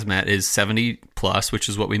to hazmat is 70 plus, which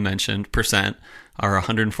is what we mentioned, percent, or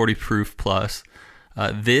 140 proof plus.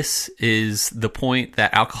 This is the point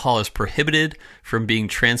that alcohol is prohibited from being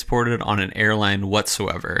transported on an airline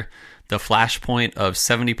whatsoever. The flash point of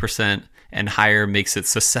 70% and higher makes it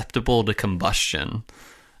susceptible to combustion.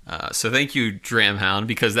 So thank you, Dramhound,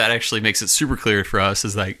 because that actually makes it super clear for us.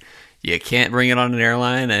 Is like you can't bring it on an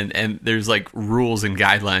airline, and there's like rules and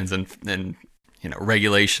guidelines and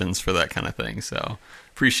regulations for that kind of thing. So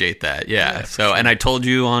appreciate that. Yeah. So sure. And I told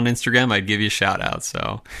you on Instagram I'd give you a shout out.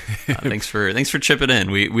 So thanks for chipping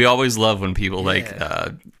in. We always love when people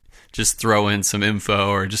just throw in some info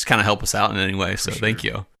or just kind of help us out in any way. So thank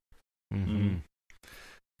you. Mm-hmm.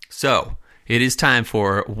 So it is time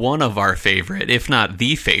for one of our favorite, if not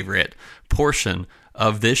the favorite, portion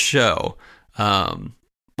of this show.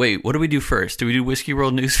 Wait, what do we do first? Do we do Whiskey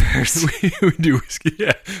World News first? we do whiskey.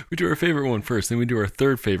 Yeah, we do our favorite one first, then we do our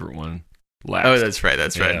third favorite one last. Oh, that's right.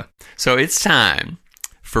 That's right. So it's time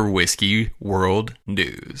for Whiskey World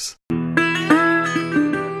News.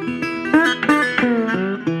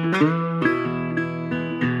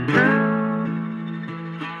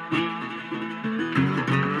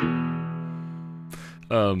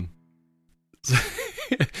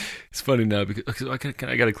 It's funny now because I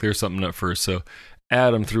got to clear something up first. So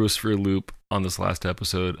Adam threw us for a loop on this last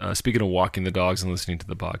episode. Speaking of walking the dogs and listening to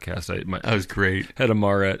the podcast, that was great. Had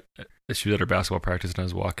Amara she was at her basketball practice, and I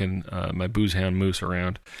was walking my booze hound Moose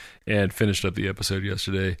around, and finished up the episode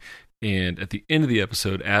yesterday. And at the end of the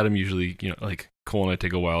episode, Adam usually, like Cole and I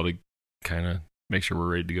take a while to kind of make sure we're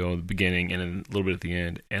ready to go in the beginning and then a little bit at the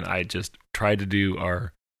end. And I just tried to do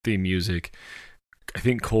our theme music. I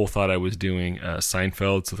think Cole thought I was doing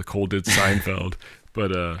Seinfeld, so the Cole did Seinfeld.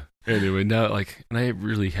 But anyway, now and I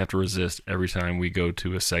really have to resist every time we go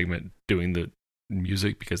to a segment doing the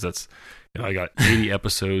music, because that's, I got 80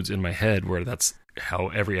 episodes in my head where that's how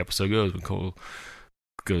every episode goes. When Cole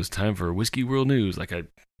goes, time for Whiskey World News,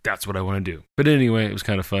 that's what I want to do. But anyway, it was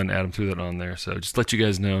kind of fun. Adam threw that on there, so just to let you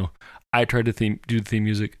guys know, I tried to do the theme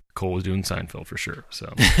music. Cole was doing Seinfeld for sure.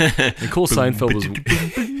 So, and Cole Seinfeld was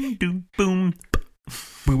boom.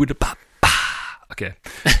 Okay.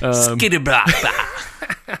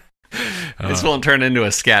 This won't turn into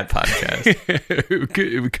a scat podcast.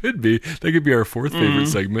 It could be. That could be our fourth favorite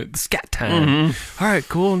segment, scat time. Mm-hmm. All right,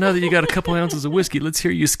 cool. Now that you got a couple ounces of whiskey, let's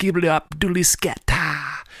hear you skibbly up doodly scat.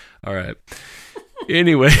 All right.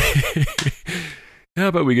 Anyway, how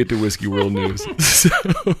about we get to Whiskey World News? So,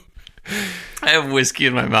 I have whiskey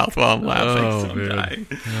in my mouth while I'm laughing. Oh, man.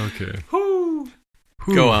 Okay.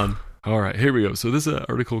 Go on. All right, here we go. So this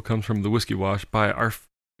article comes from the Whiskey Wash by our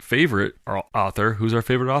favorite author. Who's our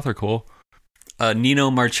favorite author, Cole? Nino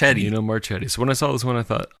Marchetti. Nino Marchetti. So when I saw this one, I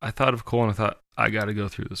thought of Cole, and I thought, I got to go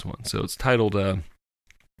through this one. So it's titled,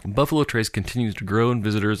 Buffalo Trace Continues to Grow in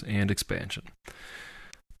Visitors and Expansion.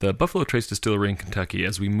 The Buffalo Trace Distillery in Kentucky,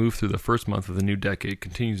 as we move through the first month of the new decade,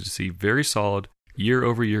 continues to see very solid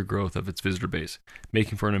year-over-year growth of its visitor base,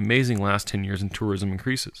 making for an amazing last 10 years in tourism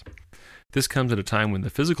increases. This comes at a time when the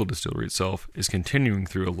physical distillery itself is continuing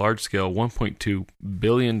through a large-scale $1.2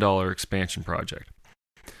 billion expansion project.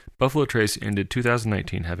 Buffalo Trace ended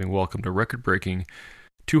 2019 having welcomed a record-breaking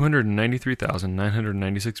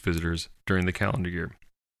 293,996 visitors during the calendar year.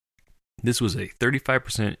 This was a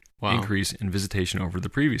 35% increase in visitation over the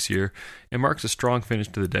previous year and marks a strong finish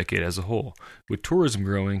to the decade as a whole, with tourism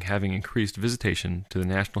growing, having increased visitation to the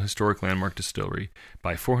National Historic Landmark Distillery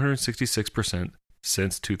by 466%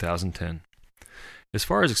 since 2010. As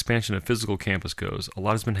far as expansion of physical campus goes, a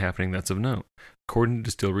lot has been happening that's of note. According to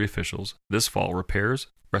distillery officials, this fall repairs,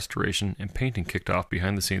 restoration, and painting kicked off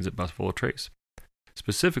behind the scenes at Buffalo Trace,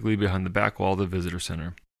 specifically behind the back wall of the visitor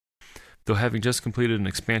center. Though having just completed an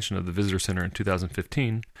expansion of the visitor center in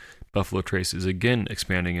 2015, Buffalo Trace is again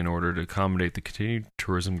expanding in order to accommodate the continued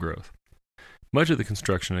tourism growth. Much of the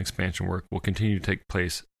construction and expansion work will continue to take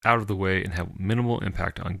place out of the way and have minimal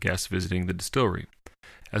impact on guests visiting the distillery.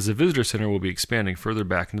 As the visitor center will be expanding further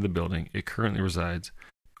back into the building it currently resides,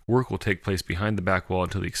 work will take place behind the back wall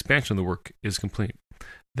until the expansion of the work is complete.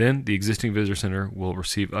 Then, the existing visitor center will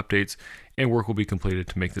receive updates and work will be completed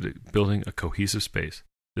to make the building a cohesive space.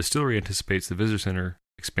 The distillery anticipates the visitor center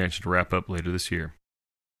expansion to wrap up later this year.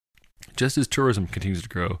 Just as tourism continues to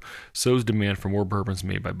grow, so is demand for more bourbons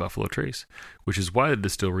made by Buffalo Trace, which is why the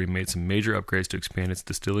distillery made some major upgrades to expand its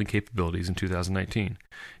distilling capabilities in 2019,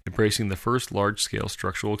 embracing the first large-scale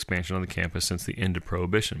structural expansion on the campus since the end of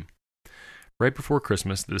Prohibition. Right before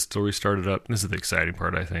Christmas, the distillery started up, this is the exciting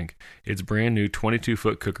part I think, its brand new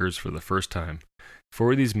 22-foot cookers for the first time.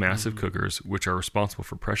 4 of these massive cookers, which are responsible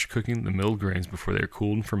for pressure cooking the milled grains before they are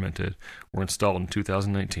cooled and fermented, were installed in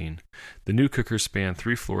 2019. The new cookers span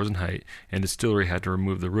 3 floors in height, and the distillery had to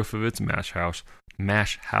remove the roof of its mash house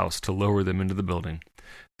to lower them into the building.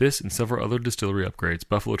 This and several other distillery upgrades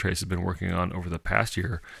Buffalo Trace has been working on over the past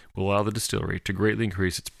year will allow the distillery to greatly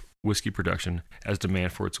increase its whiskey production as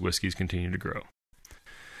demand for its whiskeys continue to grow.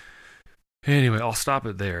 Anyway, I'll stop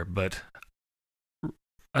it there, but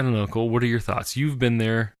I don't know, Cole, what are your thoughts? You've been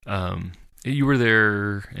there. You were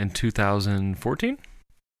there in 2014?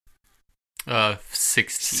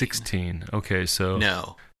 16. Okay, so...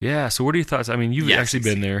 No. Yeah, so what are your thoughts? I mean, you've actually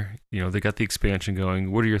 16. been there. They got the expansion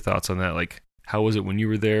going. What are your thoughts on that? Like, how was it when you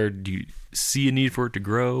were there? Do you see a need for it to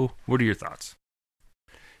grow? What are your thoughts?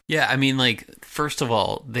 Yeah, I mean, first of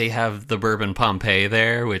all, they have the Bourbon Pompeii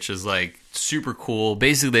there, which is, super cool.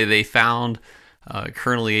 Basically, they found...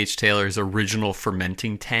 Colonel H. Taylor's original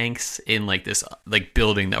fermenting tanks in this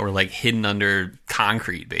building that were hidden under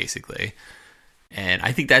concrete basically, and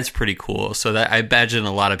I think that's pretty cool. So that I imagine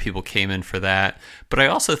a lot of people came in for that. But I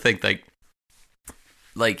also think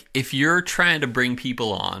if you're trying to bring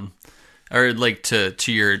people on, or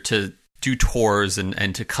to do tours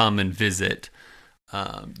and to come and visit,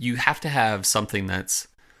 you have to have something that's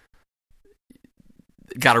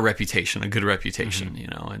got a good reputation,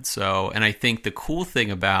 and I think the cool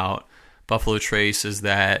thing about Buffalo Trace is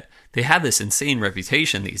that they have this insane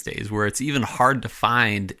reputation these days where it's even hard to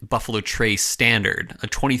find Buffalo Trace standard, a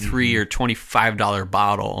 $23 or $25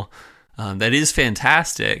 bottle. That is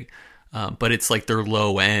fantastic, but it's like their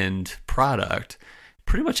low-end product.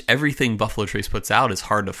 Pretty much everything Buffalo Trace puts out is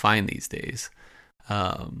hard to find these days.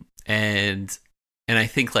 And I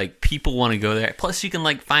think like people want to go there. Plus, you can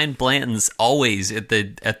like find Blanton's always at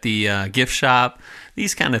the gift shop.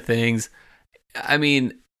 These kind of things. I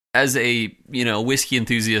mean, as a whiskey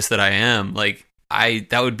enthusiast that I am, like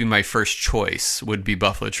that would be my first choice. Would be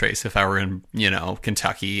Buffalo Trace if I were in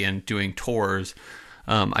Kentucky and doing tours.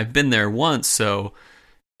 I've been there once,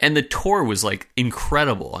 and the tour was like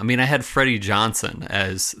incredible. I mean, I had Freddie Johnson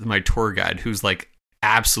as my tour guide, who's like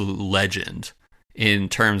absolute legend in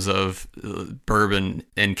terms of bourbon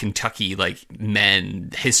and Kentucky, like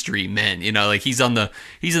history men. Like he's in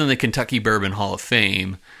the Kentucky Bourbon Hall of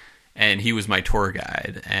Fame, and he was my tour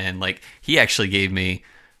guide. And like he actually gave me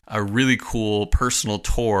a really cool personal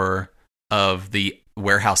tour of the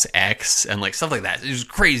Warehouse X and like stuff like that. It was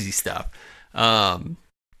crazy stuff.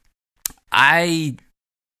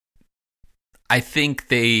 I think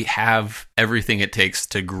they have everything it takes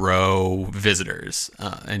to grow visitors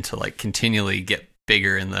and to like continually get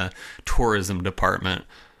bigger in the tourism department.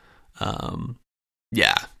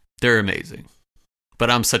 Yeah, they're amazing. But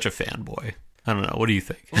I'm such a fanboy. I don't know. What do you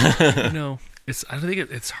think? I think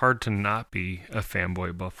it's hard to not be a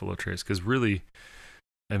fanboy of Buffalo Trace because really,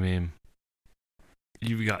 I mean,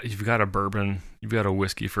 you've got a bourbon, you've got a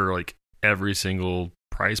whiskey for like every single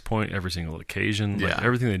price point, every single occasion. Like,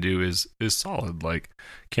 everything they do is solid. Like,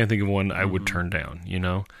 can't think of one I would turn down.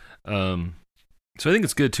 So I think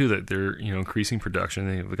it's good too that they're increasing production.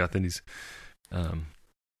 They've got these,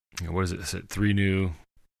 what is it? Is it 3 new?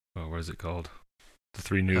 Oh, what is it called? The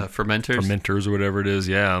 3 new fermenters or whatever it is.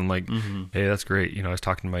 Yeah, I'm like, hey, that's great. I was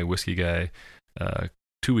talking to my whiskey guy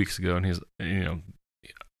 2 weeks ago, and he's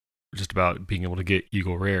just about being able to get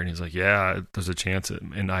Eagle Rare, and he's like, yeah, there's a chance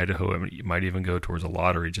in Idaho it might even go towards a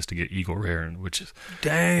lottery just to get Eagle Rare, which is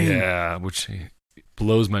which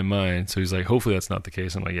blows my mind. So he's like, hopefully that's not the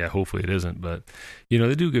case. I'm like, yeah, hopefully it isn't, but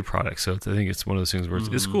they do good products. So I think it's one of those things where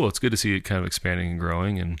it's cool. It's good to see it kind of expanding and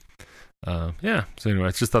growing, and so anyway,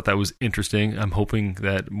 I just thought that was interesting. I'm hoping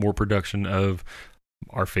that more production of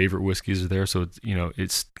our favorite whiskeys are there, so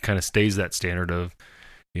it's kind of stays that standard of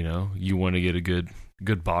you want to get a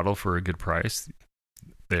good bottle for a good price.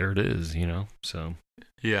 There it is, so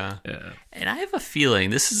yeah. And I have a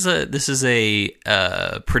feeling this is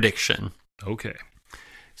a prediction. Okay.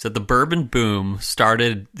 So the bourbon boom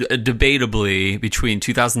started debatably between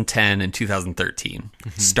 2010 and 2013.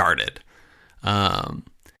 Started.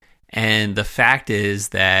 And the fact is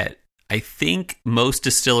that I think most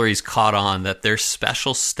distilleries caught on that their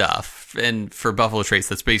special stuff, and for Buffalo Trace,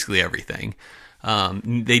 that's basically everything,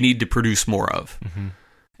 they need to produce more of.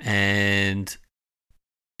 And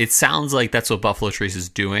it sounds like that's what Buffalo Trace is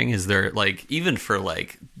doing, is they're like, even for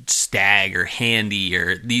like Stag or Handy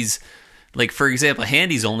or these, like for example,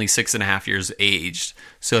 Handy's only 6.5 years aged.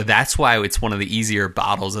 So that's why it's one of the easier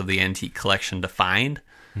bottles of the antique collection to find,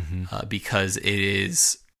 because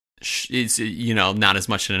it's not as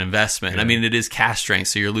much an investment. I mean, it is cask strength,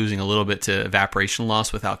 so you're losing a little bit to evaporation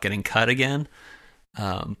loss without getting cut again.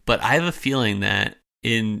 But I have a feeling that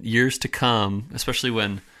in years to come, especially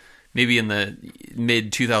when maybe in the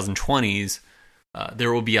mid 2020s,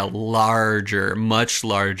 there will be a much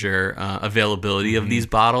larger availability of these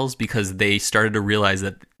bottles because they started to realize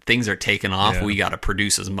that things are taking off. Yeah. We got to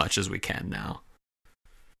produce as much as we can now.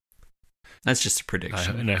 That's just a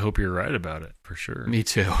prediction. And I hope you're right about it, for sure. Me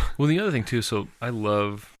too. Well, the other thing too, so I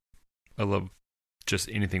love just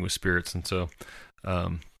anything with spirits. And so a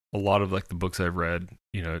lot of like the books I've read,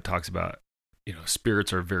 it talks about,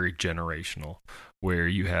 spirits are very generational, where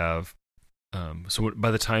you have, so by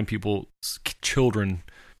the time children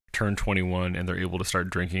turn 21 and they're able to start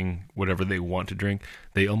drinking whatever they want to drink,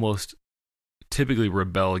 they almost typically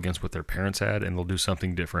rebel against what their parents had, and they'll do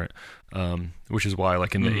something different, which is why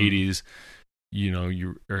like in the 80s,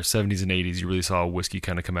 or 70s and 80s, you really saw whiskey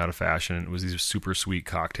kind of come out of fashion. It was these super sweet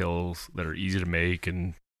cocktails that are easy to make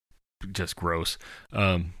and just gross,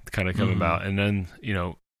 kind of come about. And then,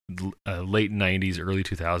 late 90s, early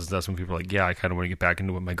 2000s, that's when people are like, yeah, I kind of want to get back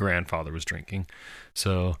into what my grandfather was drinking.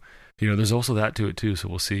 So, there's also that to it too. So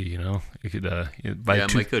we'll see, it could, it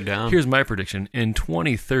might go down. Here's my prediction. In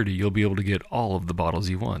 2030, you'll be able to get all of the bottles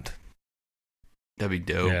you want. That'd be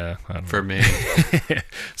dope. Yeah. For me.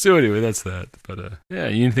 So anyway, that's that. But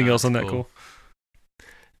anything else on that, Cole?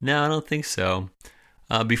 No, I don't think so.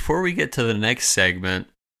 Before we get to the next segment,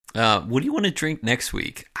 What do you want to drink next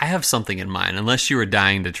week? I have something in mind, unless you were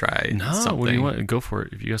dying to try something. What do you want? Go for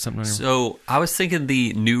it. If you got something on your So I was thinking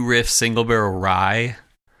the New Riff Single Barrel Rye.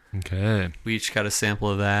 Okay. We each got a sample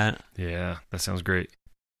of that. Yeah, that sounds great.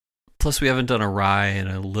 Plus, we haven't done a rye in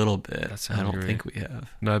a little bit. That sounds I don't great. think we have.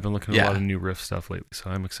 No, I've been looking at a lot of New Riff stuff lately, so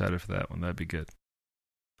I'm excited for that one. That'd be good.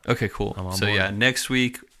 Okay, cool. I'm on So board. next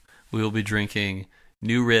week we will be drinking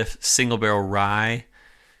New Riff Single Barrel Rye,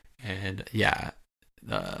 and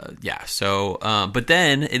So, but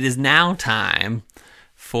then it is now time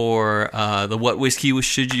for the what whiskey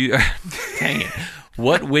should you? Dang it!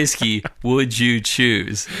 What whiskey would you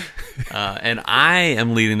choose? And I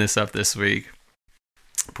am leading this up this week.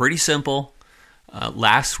 Pretty simple.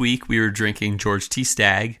 Last week we were drinking George T.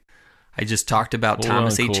 Stagg. I just talked about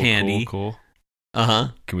Thomas H. Handy. Cool. Uh-huh.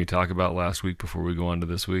 Can we talk about last week before we go on to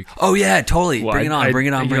this week? Oh, yeah, totally. Well, bring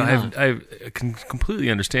it on. I can completely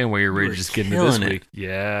understand why you're ready to just get into this week.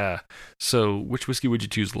 Yeah. So, which whiskey would you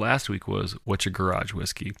choose? Last week was What's Your Garage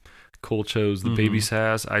Whiskey? Cole chose the Baby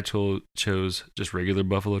Sass. I chose just regular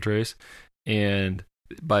Buffalo Trace. And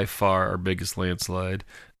by far our biggest landslide,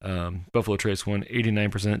 Buffalo Trace won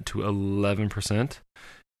 89% to 11%.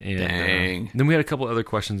 And Dang. then we had a couple other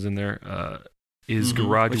questions in there. Is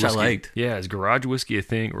garage which whiskey? I liked. Yeah, is garage whiskey a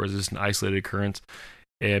thing, or is this an isolated occurrence?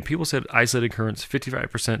 And people said isolated occurrence,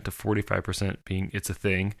 55% to 45% being it's a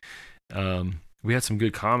thing. We had some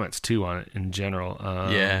good comments too on it in general.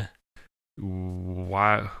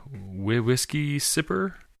 Why whiskey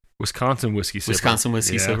sipper? Wisconsin whiskey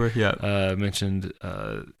sipper. Yeah. Mentioned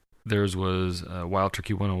theirs was Wild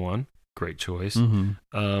Turkey 101. Great choice.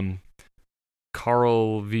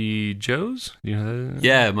 Carl V. Joes? You know that?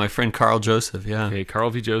 Yeah, my friend Carl Joseph, yeah. Okay, Carl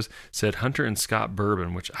V. Joes said Hunter and Scott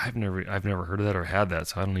bourbon, which I've never heard of that or had that,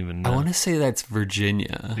 so I don't even know. I want to say that's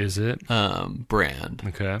Virginia. Is it? Brand.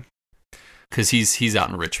 Okay. Because he's out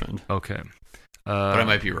in Richmond. Okay. But I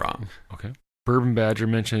might be wrong. Okay. Bourbon Badger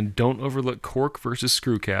mentioned, don't overlook cork versus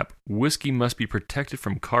screw cap. Whiskey must be protected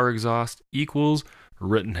from car exhaust equals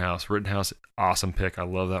Rittenhouse. Rittenhouse, awesome pick. I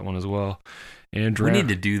love that one as well. And we need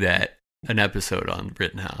to do that. An episode on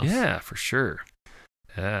Rittenhouse. Yeah, for sure.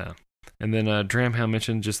 Yeah. And then Dramhound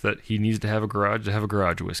mentioned just that he needs to have a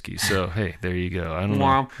garage whiskey. So, hey, there you go. I don't know.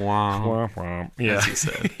 Womp, womp. Womp, womp. Yeah. As he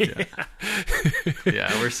said. Yeah.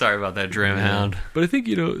 Yeah, we're sorry about that, Dramhound. But I think,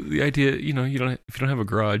 the idea, if you don't have a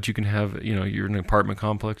garage, you can have, you're in an apartment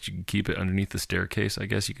complex, you can keep it underneath the staircase. I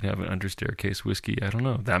guess you can have an under staircase whiskey. I don't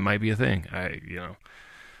know. That might be a thing.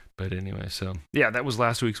 But anyway, so yeah, that was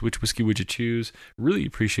last week's Which Whiskey Would You Choose? Really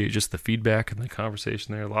appreciate just the feedback and the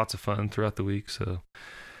conversation there. Lots of fun throughout the week. So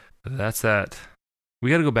that's that.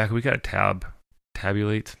 We got to go back. We got to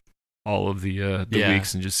tabulate all of the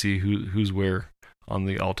weeks and just see who's where on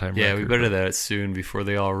the all-time record. Yeah, we better do that soon before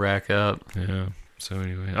they all rack up. Yeah. So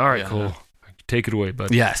anyway, all right, cool. Take it away,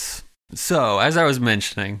 bud. Yes. So as I was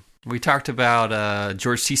mentioning, we talked about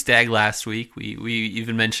George T. Stagg last week. We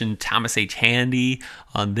even mentioned Thomas H. Handy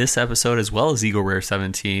on this episode, as well as Eagle Rare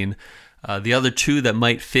 17. The other two that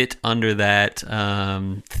might fit under that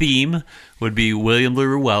theme would be William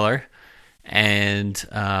LaRue Weller and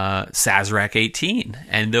Sazerac 18.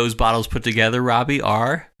 And those bottles put together, Robbie,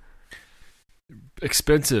 are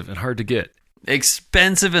expensive and hard to get.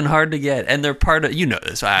 Expensive and hard to get. And they're part of,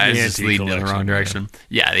 this. I was just leading in the wrong direction.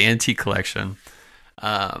 Yeah, the antique collection.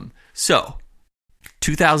 So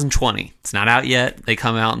 2020, it's not out yet. They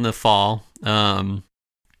come out in the fall.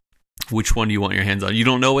 Which one do you want your hands on? You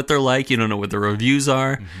don't know what they're like. You don't know what the reviews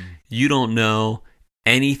are. Mm-hmm. You don't know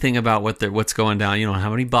anything about what's going down. You don't know how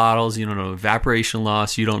many bottles. You don't know evaporation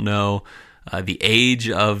loss. You don't know the age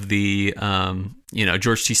of the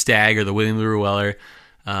George T. Stagg or the William LaRue Weller.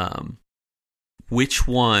 Which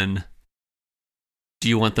one do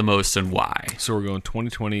you want the most and why? So we're going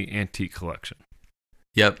 2020 antique collection.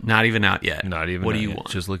 Yep, not even out yet. Not even. What out do you yet. want?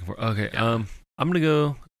 Just looking for. Okay. Yeah. I'm gonna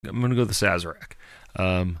go the Sazerac.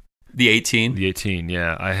 The 18. The 18.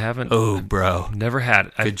 Yeah, I haven't. Oh, bro, never had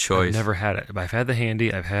it. Good choice. I've never had it. I've had the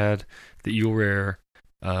Handy. I've had the Eagle Rare.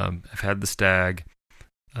 I've had the Stagg.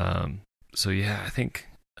 So yeah, I think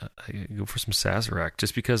I go for some Sazerac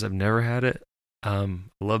just because I've never had it. I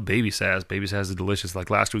love Baby Saz. Baby Saz is delicious. Like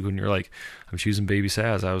last week when you're like, I'm choosing Baby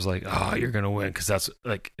Saz, I was like, oh, you're going to win. Cause that's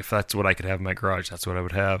like, if that's what I could have in my garage, that's what I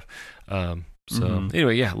would have.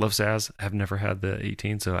 Anyway, yeah, love Saz. I've never had the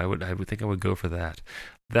 18. So I would think I would go for that.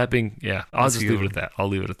 That being, yeah, I'll just leave it at that. I'll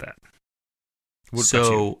leave it at that.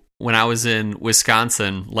 So when I was in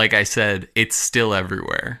Wisconsin, like I said, it's still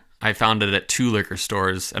everywhere. I found it at 2 liquor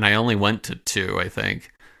stores and I only went to 2, I think.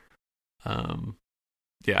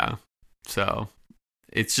 Yeah. So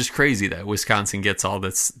it's just crazy that Wisconsin gets all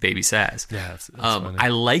this baby sass. Yeah, that's funny. I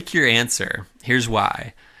like your answer. Here's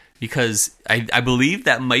why. Because I believe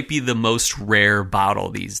that might be the most rare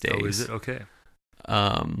bottle these days. Oh, is it? Okay.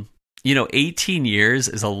 18 years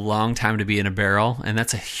is a long time to be in a barrel, and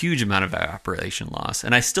that's a huge amount of evaporation loss.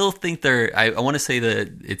 And I still think I want to say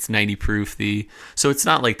that it's 90 proof. So it's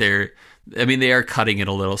not like they are cutting it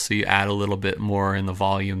a little, so you add a little bit more in the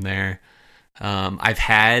volume there. I've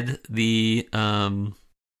had the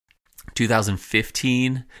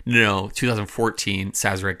 2014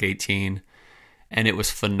 Sazerac 18, and it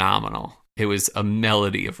was phenomenal. It was a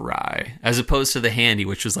melody of rye, as opposed to the Handy,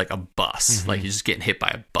 which was like a bus. Like you're just getting hit by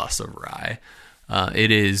a bus of rye.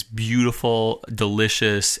 It is beautiful,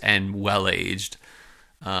 delicious, and well-aged.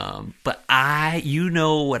 But you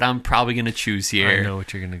know what I'm probably going to choose here. I know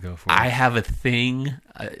what you're going to go for. I have an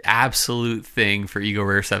absolute thing for Eagle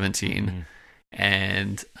Rare 17.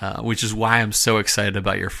 And which is why I'm so excited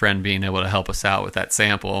about your friend being able to help us out with that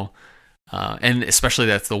sample. And especially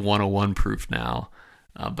that's the 101 proof now.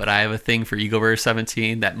 But I have a thing for Eagle Rare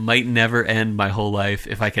 17 that might never end my whole life.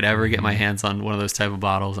 If I could ever get my hands on one of those type of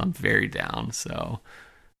bottles, I'm very down. So,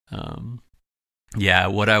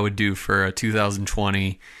 what I would do for a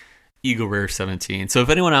 2020 Eagle Rare 17. So if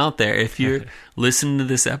anyone out there, if you're listening to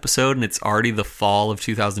this episode and it's already the fall of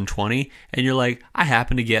 2020 and you're like, I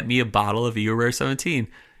happen to get me a bottle of Eagle Rare 17,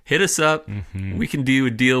 hit us up. We can do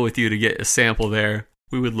a deal with you to get a sample there.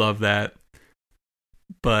 We would love that.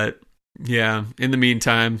 But yeah, in the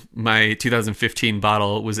meantime, my 2015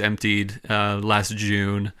 bottle was emptied last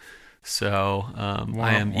June. So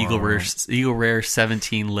I am Eagle Rare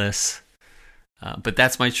 17-less. But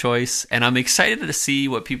that's my choice, and I'm excited to see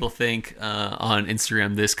what people think on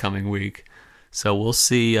Instagram this coming week. So we'll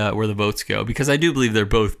see where the votes go, because I do believe they're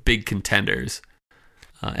both big contenders.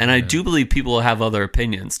 And I do believe people will have other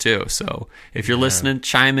opinions too. So if you're listening,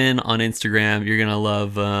 chime in on Instagram. You're gonna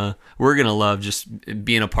love. We're gonna love just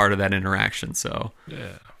being a part of that interaction. So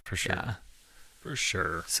yeah, for sure, for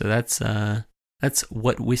sure. So that's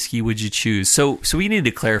what whiskey would you choose? So we need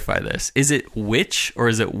to clarify this. Is it which or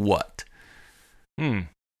is it what?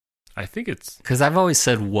 I think it's because I've always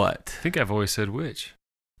said what. I think I've always said which.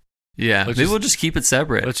 Yeah, maybe we'll just keep it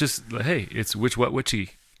separate. Let's just it's which what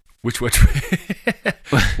whichy. Which what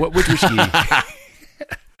which whiskey?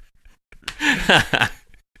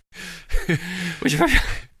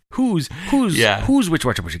 Who's which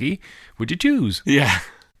whiskey would you choose? Yeah.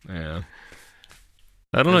 I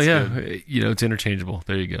don't know. Yeah, good. It's interchangeable.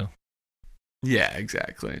 There you go. Yeah,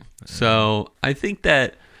 exactly. So I think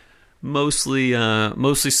that mostly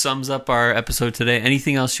sums up our episode today.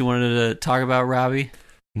 Anything else you wanted to talk about, Robbie?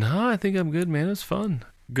 No, I think I'm good, man. It's fun.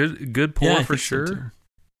 Good pour for sure.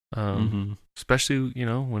 Especially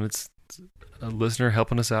when it's a listener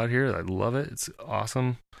helping us out here. I love it. It's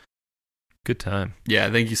awesome. Good time.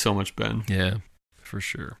 Yeah, thank you so much, Ben. Yeah, for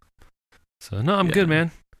sure. So no, I'm good,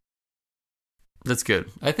 man. That's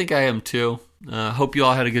good. I think I am too. Hope you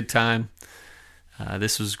all had a good time.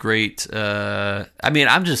 This was great.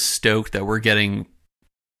 I'm just stoked that we're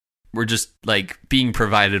just like being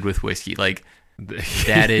provided with whiskey. Like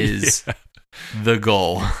that is the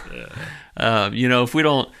goal.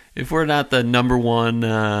 If we're not the number one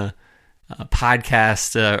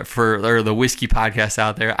podcast or the whiskey podcast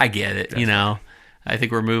out there, I get it. Definitely. I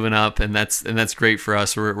think we're moving up, and that's great for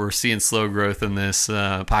us. We're seeing slow growth in this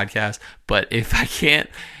podcast, but if I can't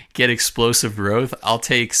get explosive growth, I'll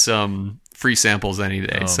take some free samples any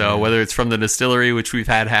day. Whether it's from the distillery, which we've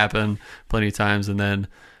had happen plenty of times, and then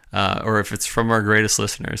or if it's from our greatest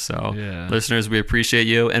listeners. So listeners, we appreciate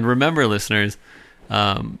you. And remember, listeners,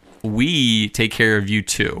 we take care of you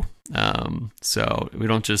too. So we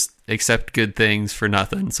don't just accept good things for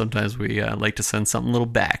nothing. Sometimes we like to send something a little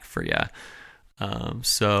back for you.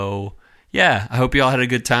 I hope you all had a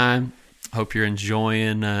good time. Hope you're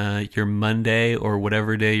enjoying your Monday or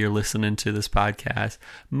whatever day you're listening to this podcast.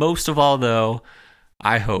 Most of all, though,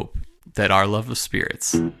 I hope that our love of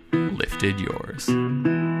spirits lifted yours.